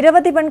തുടരുന്ന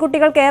നിരവധി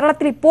പെൺകുട്ടികൾ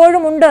കേരളത്തിൽ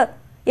ഇപ്പോഴും ഉണ്ട്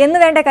എന്ന്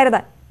വേണ്ടേ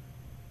കരുതാൻ?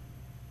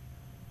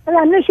 അത്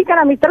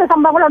അന്വേഷിക്കണം. ഇത്തരം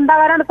സംഭവങ്ങൾ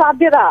ഉണ്ടാകാനാണ്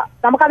സാധ്യത.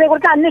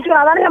 നമുക്കതേക്കുറിച്ച്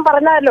അന്വേഷിക്കണം. അതാണ് ഞാൻ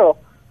പറഞ്ഞല്ലോ.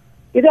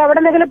 ഇത്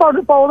എവിടെന്നെങ്കിലും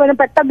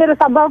പെട്ടെന്ന് ഒരു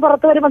സംഭവം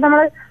പുറത്തു വരുമ്പോൾ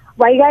നമ്മൾ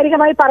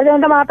വൈകാരികമായി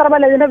പറഞ്ഞുകൊണ്ട്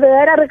മാത്രമല്ല, ഇതിന്റെ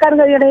വേരെറുക്കാൻ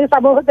കഴിയണം. ഈ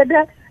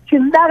സമൂഹത്തിന്റെ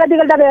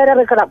ചിന്താഗതികളുടെ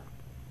വേരെറുക്കണം.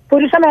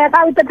 പുരുഷ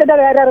മേധാവിത്വത്തിന്റെ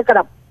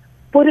വേരെറുക്കണം.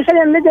 പുരുഷൻ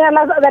എന്ത്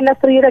ചെയ്യാനുള്ളതല്ല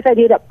സ്ത്രീയുടെ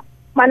ശരീരം,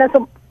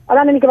 മനസ്സും.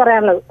 അതാണ് എനിക്ക്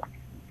പറയാനുള്ളത്.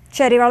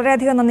 ശരി,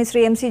 വളരെയധികം നന്ദി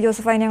ശ്രീ MC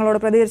ജോസഫായി ഞങ്ങളോട്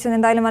പ്രതികരിച്ചത്.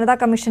 എന്തായാലും വനിതാ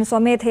കമ്മീഷൻ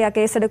സ്വമേധയാ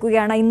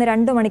കേസെടുക്കുകയാണ്. ഇന്ന്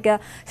 2 മണിക്ക്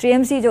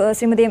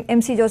ശ്രീമതി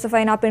MC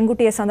ജോസഫൈൻ ആ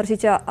പെൺകുട്ടിയെ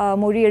സന്ദർശിച്ച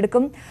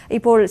മൊഴിയെടുക്കും.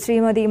 ഇപ്പോൾ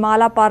ശ്രീമതി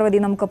മാല പാർവതി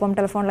നമുക്കൊപ്പം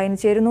ടെലിഫോൺ ലൈനിൽ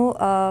ചേരുന്നു.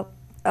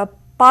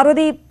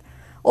 പാർവതി,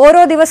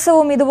 ഓരോ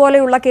ദിവസവും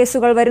ഇതുപോലെയുള്ള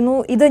കേസുകൾ വരുന്നു.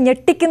 ഇത്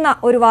ഞെട്ടിക്കുന്ന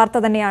ഒരു വാർത്ത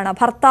തന്നെയാണ്.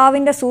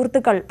 ഭർത്താവിന്റെ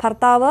സുഹൃത്തുക്കൾ,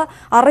 ഭർത്താവ്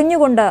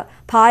അറിഞ്ഞുകൊണ്ട്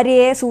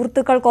ഭാര്യയെ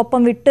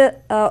സുഹൃത്തുക്കൾക്കൊപ്പം വിട്ട്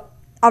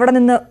അവിടെ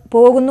നിന്ന്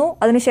പോകുന്നു.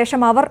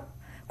 അതിനുശേഷം അവർ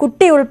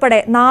കുട്ടി ഉൾപ്പെടെ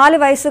 4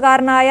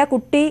 വയസ്സുകാരനായ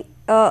കുട്ടി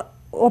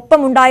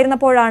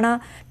ഒപ്പമുണ്ടായിരുന്നപ്പോഴാണ്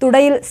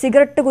തുടയിൽ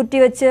സിഗരറ്റ്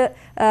കുറ്റിവെച്ച്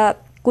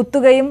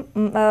കുത്തുകയും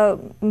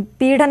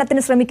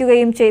പീഡനത്തിന്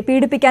ശ്രമിക്കുകയും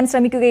പീഡിപ്പിക്കാൻ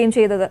ശ്രമിക്കുകയും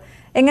ചെയ്തത്.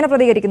 എങ്ങനെ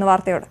പ്രതികരിക്കുന്നു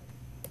വാർത്തയോട്?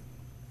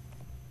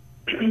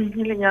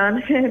 ഇല്ല,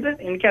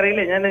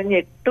 എനിക്കറിയില്ല, ഞാൻ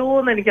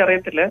ഞെട്ടുവോന്ന്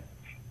എനിക്കറിയത്തില്ല.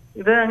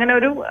 ഇത് അങ്ങനെ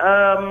ഒരു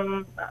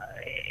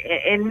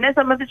എന്നെ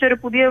സംബന്ധിച്ചൊരു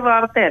പുതിയ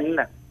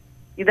വാർത്തയല്ല.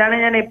 ഇതാണ്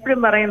ഞാൻ എപ്പോഴും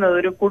പറയുന്നത്,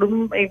 ഒരു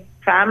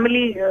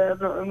ഫാമിലി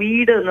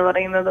വീട് എന്ന്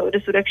പറയുന്നത് ഒരു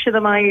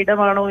സുരക്ഷിതമായ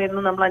ഇടമാണോ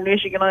എന്ന് നമ്മൾ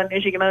അന്വേഷിക്കണോ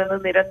എന്ന്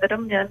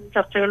നിരന്തരം ഞാൻ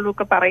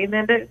ചർച്ചകളിലൊക്കെ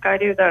പറയുന്നതിന്റെ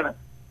കാര്യം ഇതാണ്.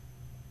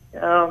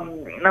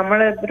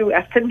 നമ്മളെ ഒരു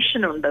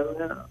അസംഷൻ ഉണ്ട്,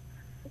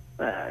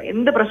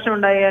 എന്ത് പ്രശ്നം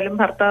ഉണ്ടായാലും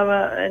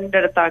ഭർത്താവിന്റെ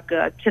അടുത്താക്കുക,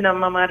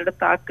 അച്ഛനമ്മമാരുടെ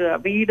അടുത്താക്കുക,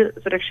 വീട്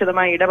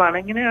സുരക്ഷിതമായ ഇടമാണ്,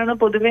 ഇങ്ങനെയാണ്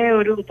പൊതുവെ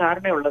ഒരു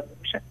ധാരണയുള്ളത്.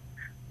 പക്ഷെ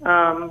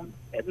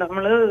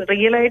നമ്മള്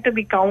റിയലായിട്ട്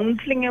ഈ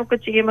കൗൺസിലിംഗ് ഒക്കെ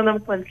ചെയ്യുമ്പോൾ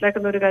നമുക്ക്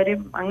മനസ്സിലാക്കുന്ന ഒരു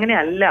കാര്യം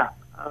അങ്ങനെയല്ല.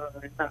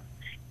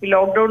 ഈ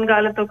ലോക്ക്ഡൌൺ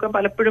കാലത്തൊക്കെ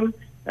പലപ്പോഴും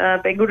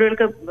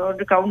പെൺകുട്ടികൾക്ക്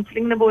ഒരു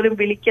കൗൺസിലിങ്ങിന് പോലും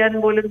വിളിക്കാൻ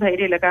പോലും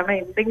ധൈര്യമില്ല. കാരണം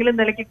എന്തെങ്കിലും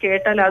നിലയ്ക്ക്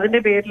കേട്ടാൽ അതിന്റെ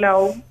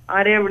പേരിലാവും,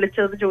 ആരെയാ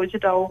വിളിച്ചത്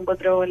ചോദിച്ചിട്ടാവും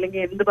ഉപദ്രവം,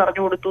 അല്ലെങ്കിൽ എന്ത്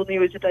പറഞ്ഞു കൊടുത്തു എന്ന്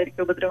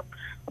ചോദിച്ചിട്ടായിരിക്കും ഉപദ്രവം.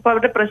 അപ്പൊ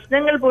അവരുടെ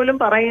പ്രശ്നങ്ങൾ പോലും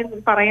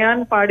പറയാൻ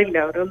പാടില്ല,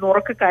 അവരൊന്ന്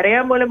ഉറക്കെ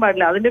കരയാൻ പോലും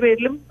പാടില്ല. അതിന്റെ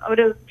പേരിലും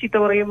അവര് ചീത്ത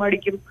പറയും,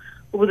 അടിക്കും,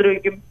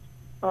 ഉപദ്രവിക്കും,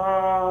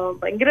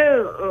 ഭയങ്കര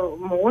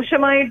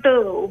മോശമായിട്ട്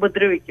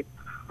ഉപദ്രവിക്കും.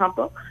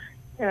 അപ്പൊ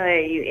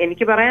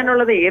എനിക്ക്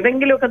പറയാനുള്ളത്,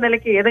 ഏതെങ്കിലുമൊക്കെ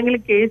നിലയ്ക്ക്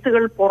ഏതെങ്കിലും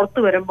കേസുകൾ പുറത്തു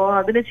വരുമ്പോൾ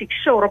അതിന്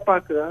ശിക്ഷ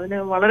ഉറപ്പാക്കുക, അതിന്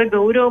വളരെ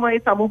ഗൗരവമായി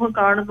സമൂഹം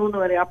കാണുന്നു എന്ന്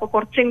പറയാം. അപ്പൊ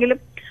കുറച്ചെങ്കിലും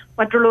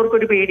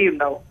മറ്റുള്ളവർക്കൊരു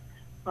പേടിയുണ്ടാവും.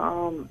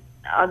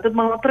 അത്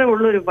മാത്രമേ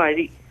ഉള്ളൊരു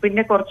വഴി.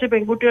 പിന്നെ കുറച്ച്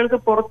പെൺകുട്ടികൾക്ക്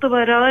പുറത്തു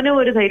വരാനും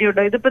ഒരു ധൈര്യം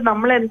ഉണ്ടാവും. ഇതിപ്പോ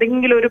നമ്മൾ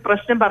എന്തെങ്കിലും ഒരു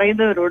പ്രശ്നം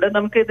പറയുന്നവരോട്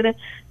നമുക്ക് ഇതിന്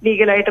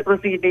ലീഗലായിട്ട്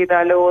പ്രൊസീഡ്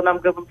ചെയ്താലോ,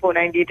 നമുക്ക്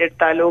 498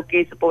 എടുത്താലോ,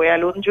 കേസ്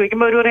പോയാലോ എന്ന്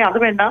ചോദിക്കുമ്പോൾ അവർ പറയും അത്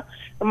വേണ്ട,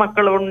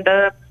 മക്കളുണ്ട്,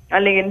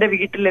 അല്ലെങ്കിൽ എന്റെ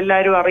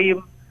വീട്ടിലെല്ലാരും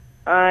അറിയും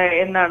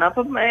എന്നാണ്.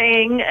 അപ്പം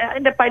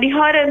അതിന്റെ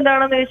പരിഹാരം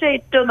എന്താണെന്ന് ചോദിച്ചാൽ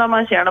ഏറ്റവും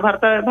തമാശയാണ്.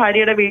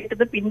 ഭാര്യയുടെ വീട്ടിൽ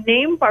നിന്ന്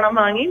പിന്നെയും പണം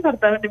വാങ്ങി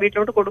ഭർത്താവിന്റെ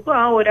വീട്ടിലോട്ട് കൊടുക്കും.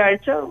 ആ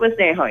ഒരാഴ്ച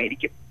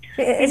സ്നേഹമായിരിക്കും.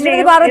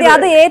 പാർവതി,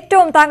 അത്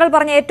താങ്കൾ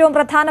പറഞ്ഞ ഏറ്റവും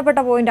പ്രധാനപ്പെട്ട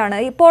പോയിന്റ് ആണ്.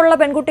 ഇപ്പോൾ ഉള്ള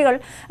പെൺകുട്ടികൾ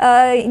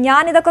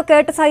ഞാൻ ഇതൊക്കെ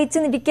കേട്ട്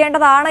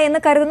സഹിച്ചിരിക്കേണ്ടതാണ് എന്ന്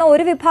കരുതുന്ന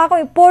ഒരു വിഭാഗം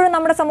ഇപ്പോഴും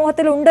നമ്മുടെ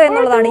സമൂഹത്തിൽ ഉണ്ട്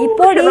എന്നുള്ളതാണ്.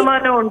 ഇപ്പോൾ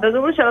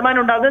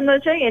ശതമാനമുണ്ട്. അതെന്ന്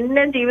വെച്ചാൽ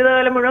എന്നെ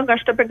ജീവിതകാലം മുഴുവൻ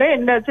കഷ്ടപ്പെട്ട്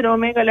എന്റെ അച്ഛനും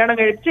അമ്മയും കല്യാണം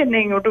കഴിപ്പിച്ച് എന്നെ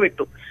ഇങ്ങോട്ട്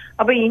വിട്ടു.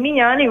 അപ്പൊ ഇനി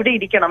ഞാൻ ഇവിടെ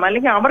ഇരിക്കണം,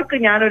 അല്ലെങ്കിൽ അവർക്ക്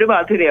ഞാനൊരു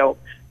ബാധ്യതയാവും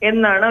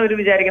എന്നാണ് അവർ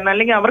വിചാരിക്കുന്നത്,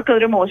 അല്ലെങ്കിൽ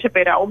അവർക്കതൊരു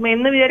മോശപ്പേരാവും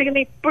എന്ന് വിചാരിക്കുന്ന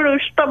ഇപ്പോഴും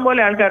ഇഷ്ടം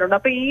പോലെ ആൾക്കാരുണ്ട്.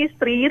 അപ്പൊ ഈ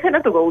സ്ത്രീധന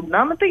തുക,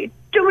 ഒന്നാമത്തെ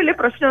ഏറ്റവും വലിയ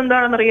പ്രശ്നം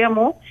എന്താണെന്ന്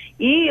അറിയാമോ?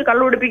 ഈ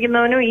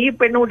കള്ളുപിടിപ്പിക്കുന്നവനും ഈ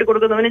പെണ്ണ് കൂട്ടി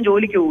കൊടുക്കുന്നവനും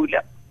ജോലിക്ക് പോവില്ല.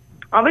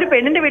 അവർ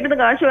പെണ്ണിന്റെ വീട്ടിൽ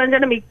നിന്ന് കാശ്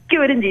വാങ്ങിച്ചാണ്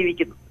മിക്കവരും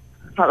ജീവിക്കുന്നത്.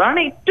 അതാണ്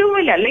ഏറ്റവും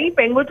വലിയ. അല്ലെങ്കിൽ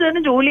പെൺകൊച്ചു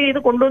തന്നെ ജോലി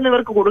ചെയ്ത് കൊണ്ടുവന്ന്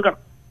ഇവർക്ക്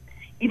കൊടുക്കണം.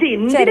 ഇത്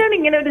എന്തിനാണ്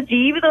ഇങ്ങനെ ഒരു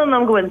ജീവിതം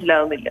നമുക്ക്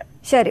മനസ്സിലാവുന്നില്ല.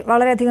 ശരി,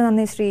 വളരെയധികം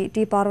നന്ദി. ശ്രീ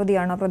ടി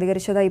പാർവതിയാണ്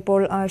പ്രതികരിച്ചത്.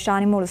 ഇപ്പോൾ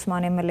ഷാനിമോൾ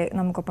ഉസ്മാൻ MLA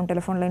നമുക്കൊപ്പം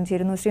ടെലിഫോൺ ലൈൻ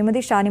ചേരുന്നു.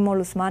 ശ്രീമതി ഷാനിമോൾ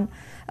ഉസ്മാൻ,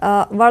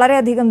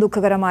 വളരെയധികം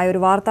ദുഃഖകരമായ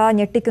ഒരു വാർത്ത,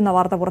 ഞെട്ടിക്കുന്ന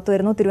വാർത്ത പുറത്തു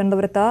വരുന്നു.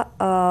 തിരുവനന്തപുരത്ത്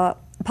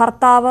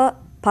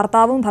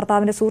ഭർത്താവും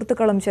ഭർത്താവിന്റെ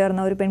സുഹൃത്തുക്കളും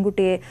ചേർന്ന് ഒരു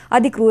പെൺകുട്ടിയെ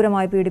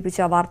അതിക്രൂരമായി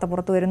പീഡിപ്പിച്ച വാർത്ത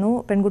പുറത്തു വരുന്നു.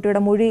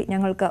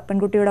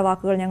 പെൺകുട്ടിയുടെ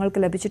വാക്കുകൾ ഞങ്ങൾക്ക്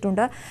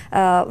ലഭിച്ചിട്ടുണ്ട്.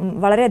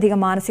 വളരെയധികം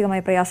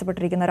മാനസികമായി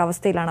പ്രയാസപ്പെട്ടിരിക്കുന്ന ഒരു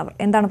അവസ്ഥയിലാണ് അവർ.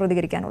 എന്താണ്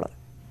പ്രതികരിക്കാനുള്ളത്?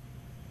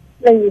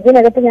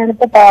 ഇതിനകത്ത്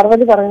ഞാനിപ്പോ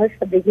പാർവതി പറഞ്ഞത്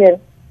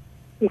ശ്രദ്ധിക്കുകയായിരുന്നു.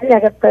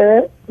 ഇതിനകത്ത്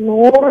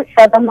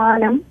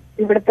 100%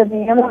 ഇവിടുത്തെ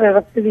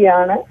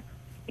നിയമവ്യവസ്ഥയാണ്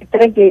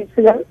ഇത്തരം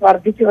കേസുകൾ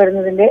വർദ്ധിച്ചു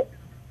വരുന്നതിന്റെ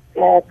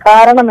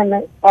കാരണമെന്ന്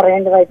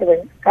പറയേണ്ടതായിട്ട്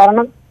വരും.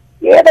 കാരണം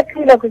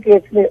ഏതൊക്കെയിലൊക്കെ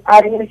കേസിൽ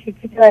ആരെങ്കിലും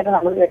ശിക്ഷിച്ചതായിട്ട്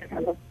നമ്മൾ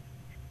കേട്ടിട്ടുണ്ടോ?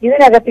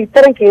 ഇതിനകത്ത്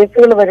ഇത്തരം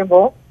കേസുകൾ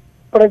വരുമ്പോൾ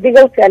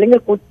പ്രതികൾക്ക്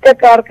അല്ലെങ്കിൽ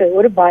കുറ്റക്കാർക്ക്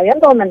ഒരു ഭയം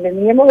തോന്നുന്നുണ്ട്,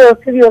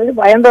 നിയമവ്യവസ്ഥയോട്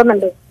ഭയം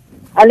തോന്നുന്നുണ്ട്.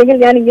 അല്ലെങ്കിൽ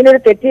ഞാൻ ഇങ്ങനെ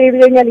ഒരു തെറ്റ് ചെയ്ത്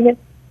കഴിഞ്ഞാൽ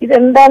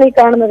ഇതെന്താണ് ഈ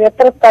കാണുന്നത്,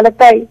 എത്ര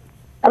സ്ഥലത്തായി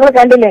നമ്മൾ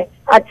കണ്ടില്ലേ,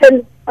 അച്ഛൻ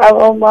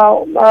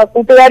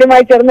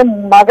കൂട്ടുകാരുമായി ചേർന്ന്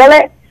മകളെ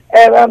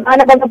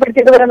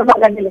മാനഭംഗപ്പെടുത്തിയത് വരെ നമ്മൾ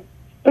കണ്ടില്ലേ.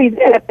 അപ്പൊ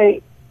ഇതിനകത്ത്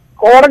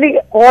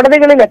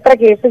കോടതികളിൽ എത്ര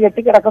കേസ്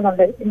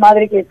കെട്ടിക്കിടക്കുന്നുണ്ട്,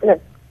 ഇമാതിരി കേസുകൾ.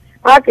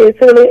 ആ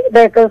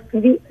കേസുകളുടെയൊക്കെ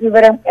സ്ഥിതി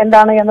വിവരം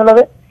എന്താണ്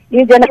എന്നുള്ളത്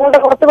ഈ ജനങ്ങളുടെ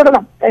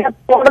പുറത്തുവിടണം.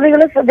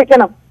 കോടതികൾ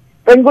ശ്രദ്ധിക്കണം.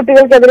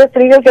 പെൺകുട്ടികൾക്കെതിരെ,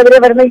 സ്ത്രീകൾക്കെതിരെ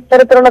വരുന്ന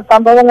ഇത്തരത്തിലുള്ള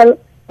സംഭവങ്ങൾ,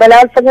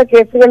 ബലാത്സംഗ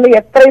കേസുകളിൽ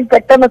എത്രയും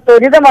പെട്ടെന്ന്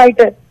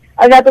ത്വരിതമായിട്ട്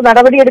അതിനകത്ത്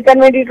നടപടിയെടുക്കാൻ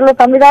വേണ്ടിയിട്ടുള്ള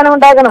സംവിധാനം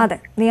ഉണ്ടാകണം. അതെ,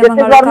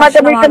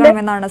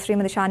 നിയമങ്ങളാകണമെന്നാണ്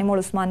ശ്രീമതി ഷാനിമോൾ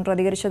ഉസ്മാൻ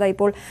പ്രതികരിച്ചത്.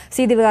 ഇപ്പോൾ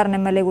സി ദിവാകരൻ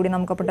MLA കൂടി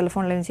നമുക്കൊപ്പം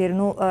ടെലിഫോൺ ലൈനിൽ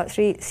ചേരുന്നു.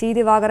 ശ്രീ സി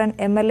ദിവാകരൻ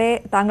MLA,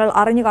 താങ്കൾ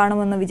അറിഞ്ഞു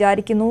കാണുമെന്ന്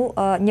വിചാരിക്കുന്നു.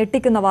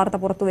 ഞെട്ടിക്കുന്ന വാർത്ത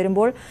പുറത്തു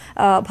വരുമ്പോൾ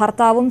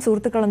ഭർത്താവും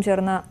സുഹൃത്തുക്കളും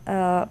ചേർന്ന്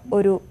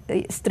ഒരു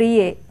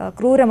സ്ത്രീയെ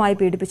ക്രൂരമായി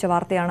പീഡിപ്പിച്ച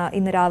വാർത്തയാണ്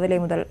ഇന്ന് രാവിലെ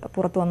മുതൽ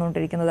പുറത്തു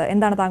വന്നുകൊണ്ടിരിക്കുന്നത്.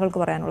 എന്താണ്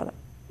താങ്കൾക്ക് പറയാനുള്ളത്?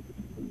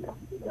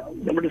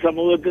 നമ്മുടെ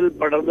സമൂഹത്തിൽ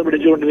പടർന്നു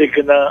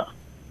പിടിച്ചുകൊണ്ടിരിക്കുന്ന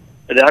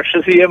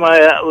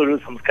രാക്ഷസീയമായ ഒരു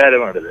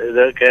സംസ്കാരമാണിത്.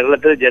 ഇത്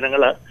കേരളത്തിലെ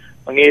ജനങ്ങൾ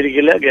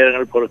അംഗീകരിക്കില്ല,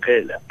 ജനങ്ങൾ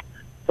പൊറുക്കുകയില്ല.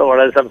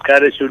 വളരെ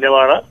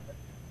സംസ്കാരശൂന്യമാണ്.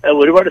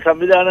 ഒരുപാട്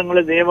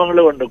സംവിധാനങ്ങളും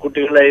നിയമങ്ങളും ഉണ്ട്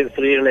കുട്ടികളെയും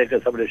സ്ത്രീകളെയൊക്കെ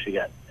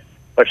സംരക്ഷിക്കാൻ.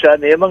 പക്ഷെ ആ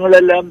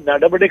നിയമങ്ങളെല്ലാം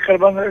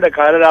നടപടിക്രമങ്ങളുടെ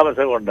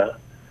കാലതാമസം കൊണ്ട്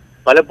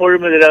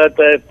പലപ്പോഴും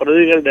ഇതിനകത്ത്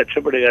പ്രതികൾ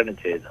രക്ഷപ്പെടുകയാണ്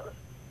ചെയ്യുന്നത്.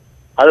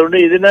 അതുകൊണ്ട്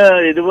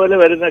ഇതുപോലെ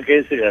വരുന്ന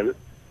കേസുകൾ,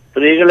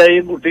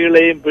 സ്ത്രീകളെയും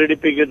കുട്ടികളെയും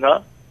പീഡിപ്പിക്കുന്ന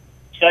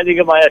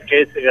ശാരീരികമായ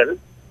കേസുകൾ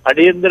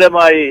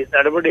അടിയന്തരമായി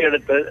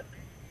നടപടിയെടുത്ത്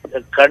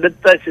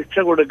കടുത്ത ശിക്ഷ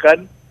കൊടുക്കാൻ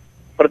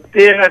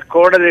പ്രത്യേക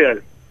കോടതികൾ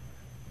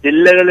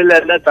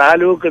ജില്ലകളിലല്ല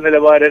താലൂക്ക്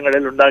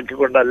നിലവാരങ്ങളിൽ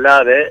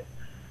ഉണ്ടാക്കിക്കൊണ്ടല്ലാതെ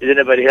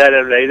ഇതിന്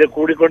പരിഹാരമില്ല. ഇത്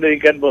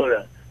കൂടിക്കൊണ്ടിരിക്കാൻ പോലെ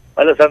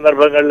പല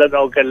സന്ദർഭങ്ങളിലും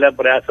നമുക്കെല്ലാം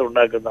പ്രയാസം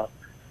ഉണ്ടാക്കുന്ന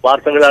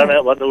വാർത്തകളാണ്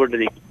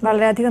വന്നുകൊണ്ടിരിക്കുന്നത്.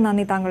 വളരെയധികം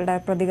നന്ദി താങ്കളുടെ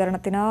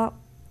പ്രതികരണത്തിന്.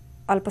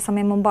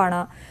 അല്പസമയം മുമ്പാണ്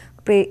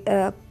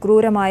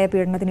ക്രൂരമായ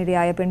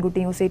പീഡനത്തിനിരയായ പെൺകുട്ടി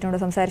ന്യൂസ് 8നോട്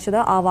സംസാരിച്ചത്.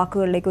 ആ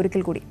വാക്കുകളിലേക്ക്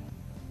ഒരിക്കൽ കൂടി.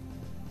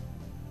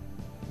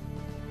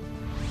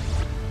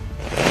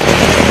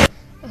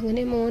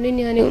 അങ്ങനെ മോനും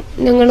ഞാനും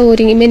ഞങ്ങൾ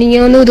ഒരുങ്ങി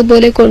മെനിഞ്ഞാന്നും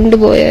ഇതുപോലെ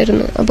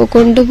കൊണ്ടുപോയായിരുന്നു. അപ്പോൾ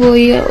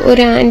കൊണ്ടുപോയി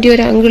ഒരു ആന്റി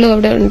ഒരു അങ്കിളും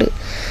അവിടെ ഉണ്ട്.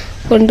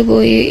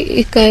 കൊണ്ടുപോയി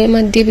ഇക്കായെ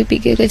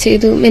മദ്യപിപ്പിക്കുകയൊക്കെ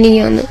ചെയ്തു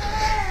മെനിഞ്ഞാന്ന്.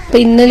 അപ്പൊ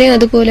ഇന്നലെ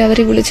അതുപോലെ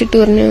അവരെ വിളിച്ചിട്ട്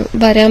പറഞ്ഞു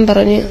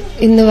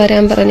ഇന്ന്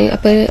വരാൻ പറഞ്ഞു.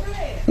 അപ്പൊ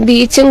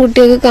ബീച്ചും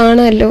കുട്ടിയൊക്കെ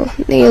കാണാമല്ലോ,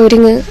 നീ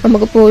ഒരുങ്ങ്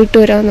നമുക്ക് പോയിട്ട്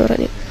വരാന്ന്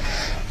പറഞ്ഞു.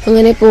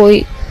 അങ്ങനെ പോയി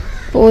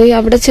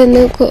അവിടെ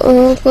ചെന്ന്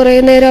കുറെ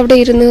നേരം അവിടെ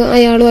ഇരുന്ന്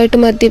അയാളുമായിട്ട്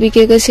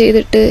മദ്യപിക്കുകയൊക്കെ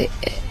ചെയ്തിട്ട്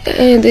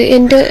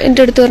എന്റെ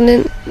അടുത്ത് പറഞ്ഞ്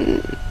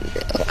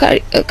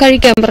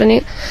കഴിക്കാൻ പറഞ്ഞ്.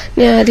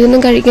 ഞാൻ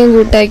ആദ്യമൊന്നും കഴിക്കാൻ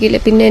കൂട്ടാക്കിയില്ല.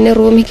 പിന്നെ എന്നെ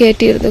റൂമിൽ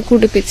കയറ്റിയിരുന്നു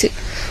കുടിപ്പിച്ച്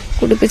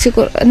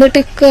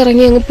എന്നിട്ടൊക്കെ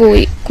ഇറങ്ങി അങ്ങ്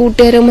പോയി.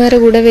 കൂട്ടുകാരന്മാരെ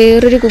കൂടെ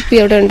വേറൊരു കുപ്പി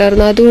അവിടെ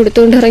ഉണ്ടായിരുന്നു, അതും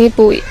എടുത്തുകൊണ്ട്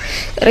ഇറങ്ങിപ്പോയി.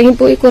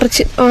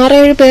 കുറച്ച്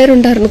 6-7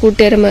 പേരുണ്ടായിരുന്നു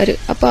കൂട്ടുകാരന്മാര്.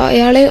 അപ്പൊ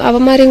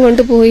അവന്മാരെയും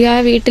കൊണ്ടുപോയി. ആ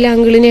വീട്ടിലെ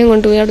അങ്കിളിനെയും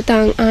കൊണ്ടുപോയി. അവിടുത്തെ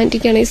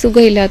ആന്റിക്കാണെങ്കിൽ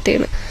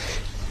സുഖമില്ലാത്തതാണ്.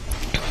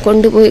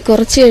 കൊണ്ടുപോയി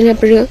കുറച്ച്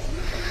കഴിഞ്ഞപ്പോഴും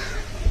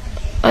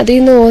അതിൽ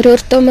നിന്ന്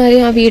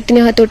ഓരോരുത്തന്മാരും ആ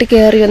വീട്ടിനകത്തോട്ട്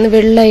കയറി വന്ന്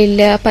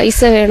വെള്ളമില്ല, പൈസ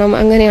വേണം,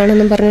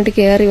 അങ്ങനെയാണെന്നും പറഞ്ഞിട്ട്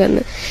കയറി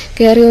വന്ന്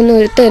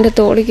ഒരുത്തൻ എൻ്റെ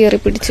തോളി കയറി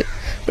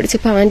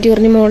പിടിച്ചപ്പോൾ ആന്റി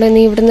പറഞ്ഞു, മോളെ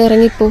നീ ഇവിടെ നിന്ന്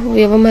ഇറങ്ങിപ്പോ,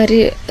 യവന്മാര്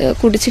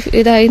കുടിച്ച്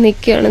ഇതായി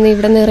നിൽക്കുകയാണ്, നീ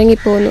ഇവിടെ നിന്ന്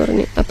ഇറങ്ങിപ്പോന്ന്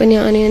പറഞ്ഞു. അപ്പം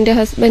ഞാൻ എൻ്റെ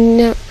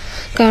ഹസ്ബൻഡിനെ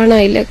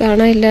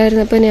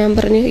കാണാനില്ലായിരുന്നപ്പോൾ ഞാൻ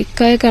പറഞ്ഞു,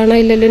 ഇക്കായെ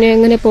കാണാനില്ലല്ലോ, ഞാൻ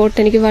എങ്ങനെ പോട്ടെ,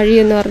 എനിക്ക്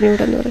വഴിയെന്ന്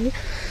അറിഞ്ഞൂടെന്ന് പറഞ്ഞു.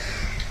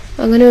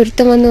 അങ്ങനെ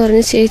ഒരുത്തൻ വന്ന്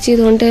പറഞ്ഞു, ചേച്ചി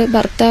ഇതുകൊണ്ട്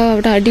ഭർത്താവ്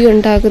അവിടെ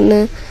അടിയുണ്ടാകുന്ന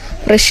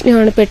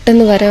പ്രശ്നമാണ്,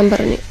 പെട്ടെന്ന് വരാൻ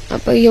പറഞ്ഞു.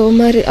 അപ്പൊ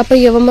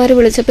യവന്മാര്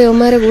വിളിച്ചപ്പോൾ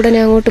യവന്മാരെ കൂടെ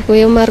ഞാൻ അങ്ങോട്ട് പോയി.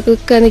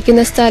 യവന്മാർക്ക്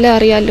നിൽക്കുന്ന സ്ഥലം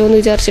അറിയാമല്ലോ എന്ന്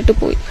വിചാരിച്ചിട്ട്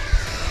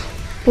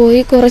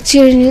പോയി കുറച്ച്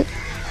കഴിഞ്ഞ്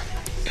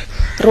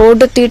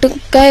റോഡ് എത്തിയിട്ട്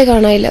കായ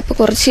കാണാനില്ല. അപ്പൊ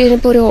കുറച്ച്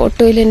കഴിഞ്ഞപ്പോൾ ഒരു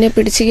ഓട്ടോയിൽ എന്നെ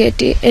പിടിച്ചു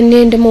കയറ്റി,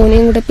 എൻ്റെ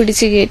മോനെയും കൂടെ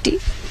പിടിച്ചു കയറ്റി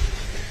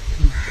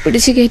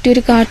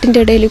ഒരു കാട്ടിൻ്റെ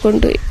ഇടയിൽ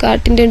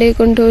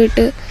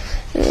കൊണ്ടുപോയിട്ട്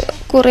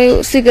കുറെ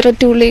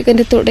സിഗരറ്റ് ഉള്ളിലേക്ക്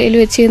എൻ്റെ തുടയിൽ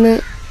വെച്ചിരുന്ന്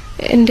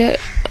എൻ്റെ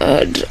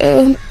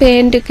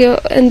പാൻറ്റൊക്കെ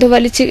എന്തോ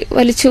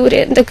വലിച്ചൂര്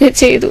എന്തൊക്കെ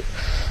ചെയ്തു.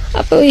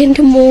 അപ്പോൾ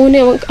എൻ്റെ മോനെ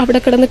അവിടെ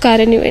കിടന്ന്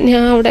കരഞ്ഞു.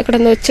 ഞാൻ അവിടെ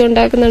കിടന്ന് ഒച്ച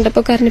ഉണ്ടാക്കുന്നുണ്ട്.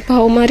 അപ്പോൾ കരഞ്ഞപ്പോൾ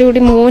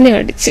അവന്മാരോടി മോനെ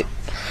അടിച്ച്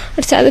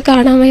അത്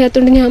കാണാൻ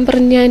വയ്യാത്തതുകൊണ്ട് ഞാൻ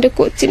പറഞ്ഞു, ഞാൻ എൻ്റെ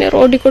കൊച്ചിനെ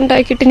റോഡിൽ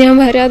കൊണ്ടാക്കിയിട്ട് ഞാൻ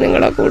വരാം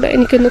നിങ്ങളെ കൂടെ,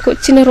 എനിക്കൊന്ന്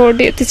കൊച്ചിനെ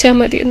റോഡിൽ എത്തിച്ചാൽ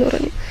മതി എന്ന്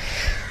പറഞ്ഞു.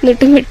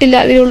 എന്നിട്ടും വിട്ടില്ല.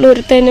 അതിലുള്ള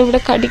ഒരുത്തന്നെ ഇവിടെ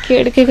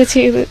എടുക്കുകയൊക്കെ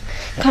ചെയ്ത്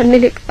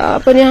കണ്ണിൽ.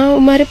 അപ്പോൾ ഞാൻ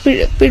അവന്മാരെ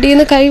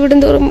പിടിയുന്ന കൈവിടും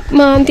തോറും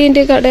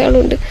മാന്തിൻ്റെ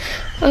കടകളുണ്ട്.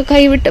 ആ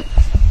കൈവിട്ട്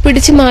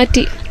പിടിച്ച്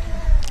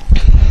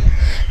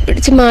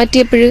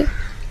മാറ്റിയപ്പോൾ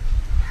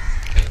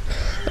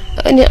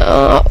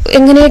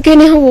എങ്ങനെയൊക്കെ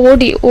ഞാൻ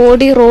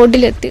ഓടി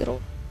റോഡിലെത്തി.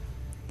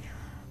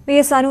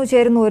 VS അനു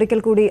ചേരുന്നു ഒരിക്കൽ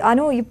കൂടി.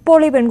 അനു, ഇപ്പോൾ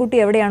ഈ പെൺകുട്ടി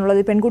എവിടെയാണുള്ളത്?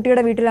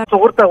 പെൺകുട്ടിയുടെ വീട്ടിലാണ്.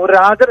 സുഹൃത്ത് ഒരു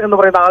രാജൻ എന്ന്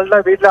പറയുന്ന ആളുടെ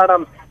വീട്ടിലാണ്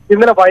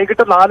ഇന്നലെ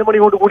വൈകിട്ട് 4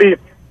 മണിയോടുകൂടി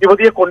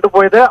യുവതിയെ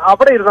കൊണ്ടുപോയത്.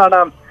 അവിടെ ഇരുന്നാണ്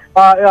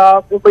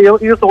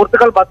ഈ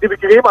സുഹൃത്തുക്കൾ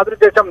മദ്യപിക്കുകയും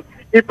അതിനുശേഷം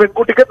ഈ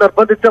പെൺകുട്ടിക്ക്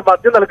നിർബന്ധിച്ച്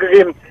മദ്യം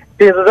നൽകുകയും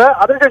ചെയ്തത്.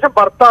 അതിനുശേഷം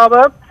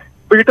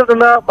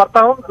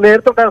ഭർത്താവും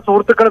നേരത്തെ ഉണ്ടായ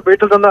സുഹൃത്തുക്കളും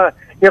വീട്ടിൽ നിന്ന്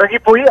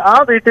ഇറങ്ങിപ്പോയി. ആ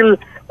വീട്ടിൽ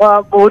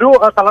ഒരു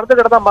തളർന്നു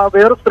കിടന്ന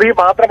വേറൊരു സ്ത്രീ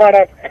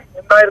മാത്രമാണ്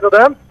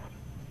ഉണ്ടായിരുന്നത്.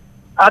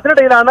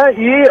 അതിനിടയിലാണ്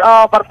ഈ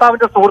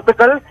ഭർത്താവിന്റെ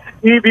സുഹൃത്തുക്കൾ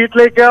ഈ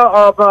വീട്ടിലേക്ക്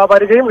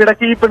വരികയും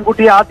ഇടയ്ക്ക് ഈ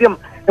പെൺകുട്ടിയെ ആദ്യം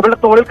ഇവരുടെ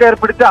തോളിൽ കയറി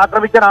പിടിച്ച്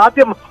ആക്രമിക്കാൻ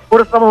ആദ്യം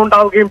ഒരു ശ്രമം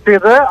ഉണ്ടാവുകയും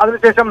ചെയ്തത്.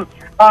 അതിനുശേഷം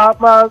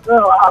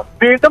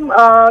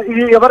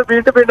ഇവർ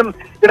വീണ്ടും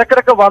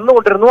ഇടയ്ക്കിടയ്ക്ക്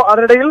വന്നുകൊണ്ടിരുന്നു.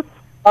 അതിനിടയിൽ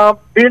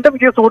വീണ്ടും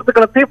ഈ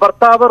സുഹൃത്തുക്കളെത്തി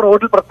ഭർത്താവ്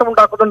റോഡിൽ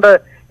പ്രശ്നമുണ്ടാക്കുന്നുണ്ട്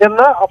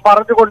എന്ന്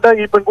പറഞ്ഞുകൊണ്ട്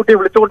ഈ പെൺകുട്ടിയെ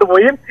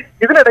വിളിച്ചുകൊണ്ടുപോയി.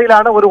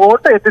 ഇതിനിടയിലാണ് ഒരു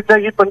ഓട്ടോ എത്തിച്ച്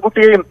ഈ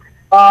പെൺകുട്ടിയുടെ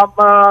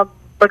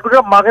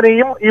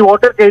മകനെയും ഈ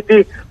ഓട്ടോയിൽ കയറ്റി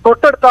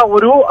തൊട്ടടുത്ത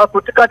ഒരു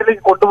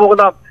കുറ്റിക്കാട്ടിലേക്ക്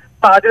കൊണ്ടുപോകുന്ന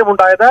സാഹചര്യം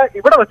ഉണ്ടായത്.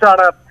 ഇവിടെ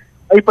വെച്ചാണ്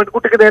ഈ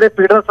പെൺകുട്ടിക്ക് നേരെ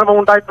പീഡന ശ്രമം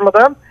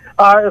ഉണ്ടായിട്ടുള്ളത്.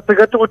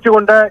 സിഗരറ്റ്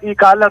കുറ്റികൊണ്ട് ഈ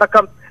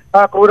കാലിലടക്കം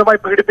ക്രൂരമായി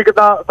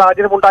പീഡിപ്പിക്കുന്ന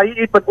സാഹചര്യം ഉണ്ടായി.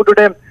 ഈ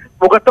പെൺകുട്ടിയുടെ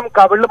മുഖത്തും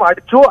കവിളിലും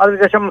അടിച്ചു.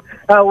 അതിനുശേഷം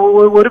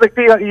ഒരു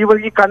വ്യക്തി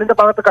ഈ കണ്ണിന്റെ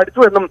ഭാഗത്ത്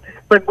കടിച്ചു എന്നും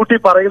പെൺകുട്ടി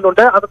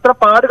പറയുന്നുണ്ട്. അതത്ര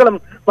പാടുകളും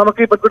നമുക്ക്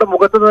ഈ പെൺകുട്ടിയുടെ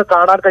മുഖത്ത് നിന്ന്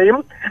കാണാൻ കഴിയും.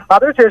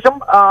 അതിനുശേഷം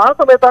ആ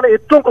സമയത്താണ്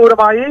ഏറ്റവും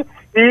ക്രൂരമായി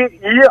ഈ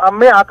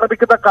അമ്മയെ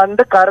ആക്രമിക്കുന്ന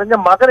കണ്ട് കരഞ്ഞ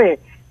മകനെ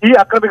ഈ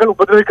അക്രമികൾ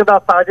ഉപദ്രവിക്കുന്ന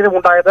സാഹചര്യം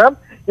ഉണ്ടായത്.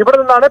 ഇവിടെ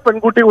നിന്നാണ്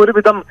പെൺകുട്ടി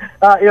ഒരുവിധം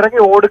ഇറങ്ങി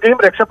ഓടുകയും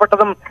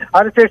രക്ഷപ്പെട്ടതും.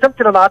 അതിനുശേഷം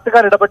ചില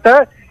നാട്ടുകാർ ഇടപെട്ട്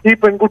ഈ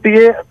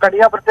പെൺകുട്ടിയെ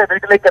കണിയാപുരത്തെ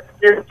വീട്ടിലേക്ക്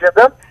എത്തിക്കുകയും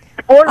ചെയ്ത്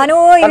ഇപ്പോൾ അനു,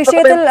 ഈ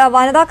വിഷയത്തിൽ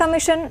വനിതാ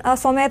കമ്മീഷൻ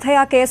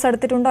സ്വമേധയാ കേസ്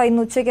എടുത്തിട്ടുണ്ടോ?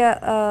 ഇന്ന് ഉച്ചയ്ക്ക്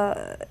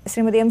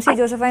ശ്രീമതി MC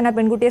ജോസഫൈൻ ആ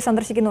പെൺകുട്ടിയെ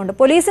സന്ദർശിക്കുന്നുണ്ട്.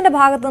 പോലീസിന്റെ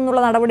ഭാഗത്തു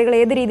നിന്നുള്ള നടപടികൾ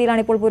ഏത്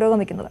രീതിയിലാണ് ഇപ്പോൾ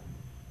പുരോഗമിക്കുന്നത്?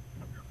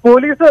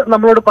 പോലീസ്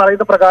നമ്മളോട്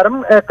പറയുന്ന പ്രകാരം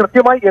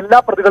കൃത്യമായി എല്ലാ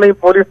പ്രതികളെയും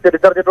പോലീസ്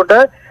തിരിച്ചറിഞ്ഞിട്ടുണ്ട്.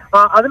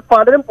 അതിൽ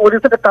പലരും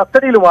പോലീസിന്റെ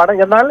കസ്റ്റഡിയിലുമാണ്.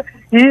 എന്നാൽ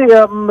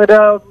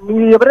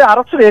ഇവരെ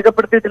അറസ്റ്റ്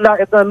രേഖപ്പെടുത്തിയിട്ടില്ല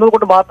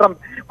എന്നതുകൊണ്ട് മാത്രം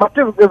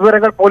മറ്റു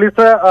വിവരങ്ങൾ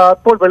പോലീസ്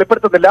ഇപ്പോൾ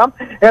വെളിപ്പെടുത്തുന്നില്ല.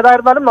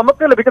 ഏതായിരുന്നാലും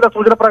നമുക്ക് ലഭിക്കുന്ന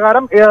സൂചന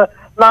പ്രകാരം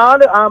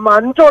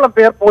 5ഓളം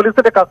പേർ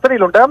പോലീസിന്റെ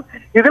കസ്റ്റഡിയിലുണ്ട്.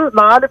 ഇതിൽ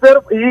 4 പേർ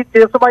ഈ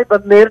കേസുമായി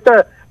നേരിട്ട്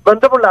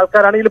ബന്ധമുള്ള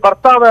ആൾക്കാരാണ്. ഇതിൽ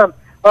ഭർത്താവ്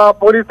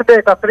പോലീസിന്റെ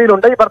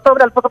കസ്റ്റഡിയിലുണ്ട്. ഈ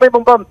ഭർത്താവിന് അല്പസമയം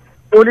മുമ്പ്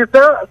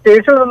പോലീസ്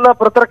സ്റ്റേഷനിൽ നിന്ന്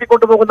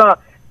പുറത്തിറക്കിക്കൊണ്ടുപോകുന്ന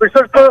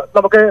വിഷ്വൽസ്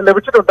നമുക്ക്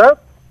ലഭിച്ചിട്ടുണ്ട്.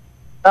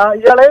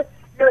 ഇയാളെ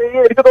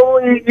എനിക്ക്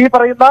തോന്നുന്നു ഈ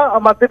പറയുന്ന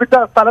മദ്യപിച്ച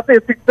സ്ഥലത്ത്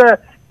എത്തിച്ച്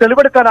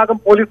തെളിവെടുക്കാനാകും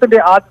പോലീസിന്റെ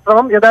ആദ്യ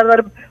ശ്രമം.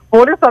 ഏതായാലും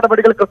പോലീസ്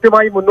നടപടികൾ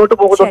കൃത്യമായി മുന്നോട്ട്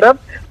പോകുന്നുണ്ട്.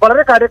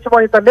 വളരെ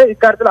കാര്യക്ഷമമായി തന്നെ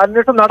ഇക്കാര്യത്തിൽ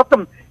അന്വേഷണം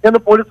നടത്തും എന്ന്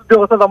പോലീസ്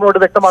ഉദ്യോഗസ്ഥർ നമ്മളോട്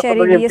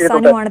വ്യക്തമാക്കുകയും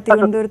ചെയ്തിട്ടുണ്ട്.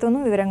 തിരുവനന്തപുരത്ത്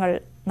നിന്ന് വിവരങ്ങൾ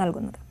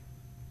നൽകുന്നത്.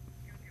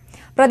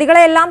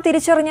 പ്രതികളെല്ലാം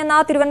തിരിച്ചറിഞ്ഞെന്ന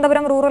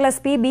Thiruvananthapuram rural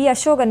SP B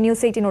Ashokan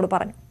news 18നോട്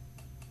പറഞ്ഞു.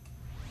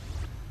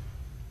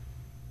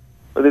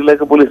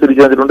 പ്രതികളെയൊക്കെ പോലീസ്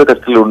തിരിച്ചറിഞ്ഞിട്ടുണ്ട്,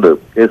 കസ്റ്റഡിയിലുണ്ട്,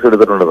 കേസ്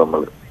എടുത്തിട്ടുണ്ട്.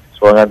 നമ്മൾ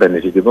സ്ട്രോങ്ങായിട്ട്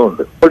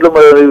അന്വേഷിക്കുന്നുമുണ്ട്.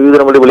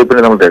 ഇതിനുവേണ്ടി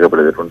വെളിപ്പിനെ നമ്മൾ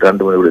രേഖപ്പെടുത്തിയിട്ടുണ്ട്.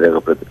 2 മണി കൂടി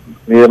രേഖപ്പെടുത്തിയിട്ടുണ്ട്.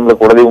 നീ നമ്മൾ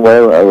കോടതി മുമ്പായി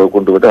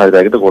കൊണ്ടുപോയിട്ട്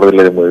ഹാജരാക്കിയിട്ട്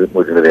കോടതിയിലെ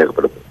മൊഴികൾ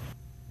രേഖപ്പെടുത്തും.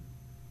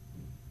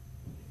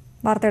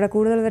 വാർത്തയുടെ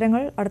കൂടുതൽ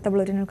വിവരങ്ങൾ അടുത്ത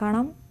ബുള്ളറ്റിനിൽ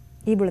കാണാം.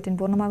 ഈ ബുള്ളറ്റിൻ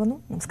പൂർണ്ണമാകുന്നു.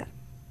 നമസ്കാരം.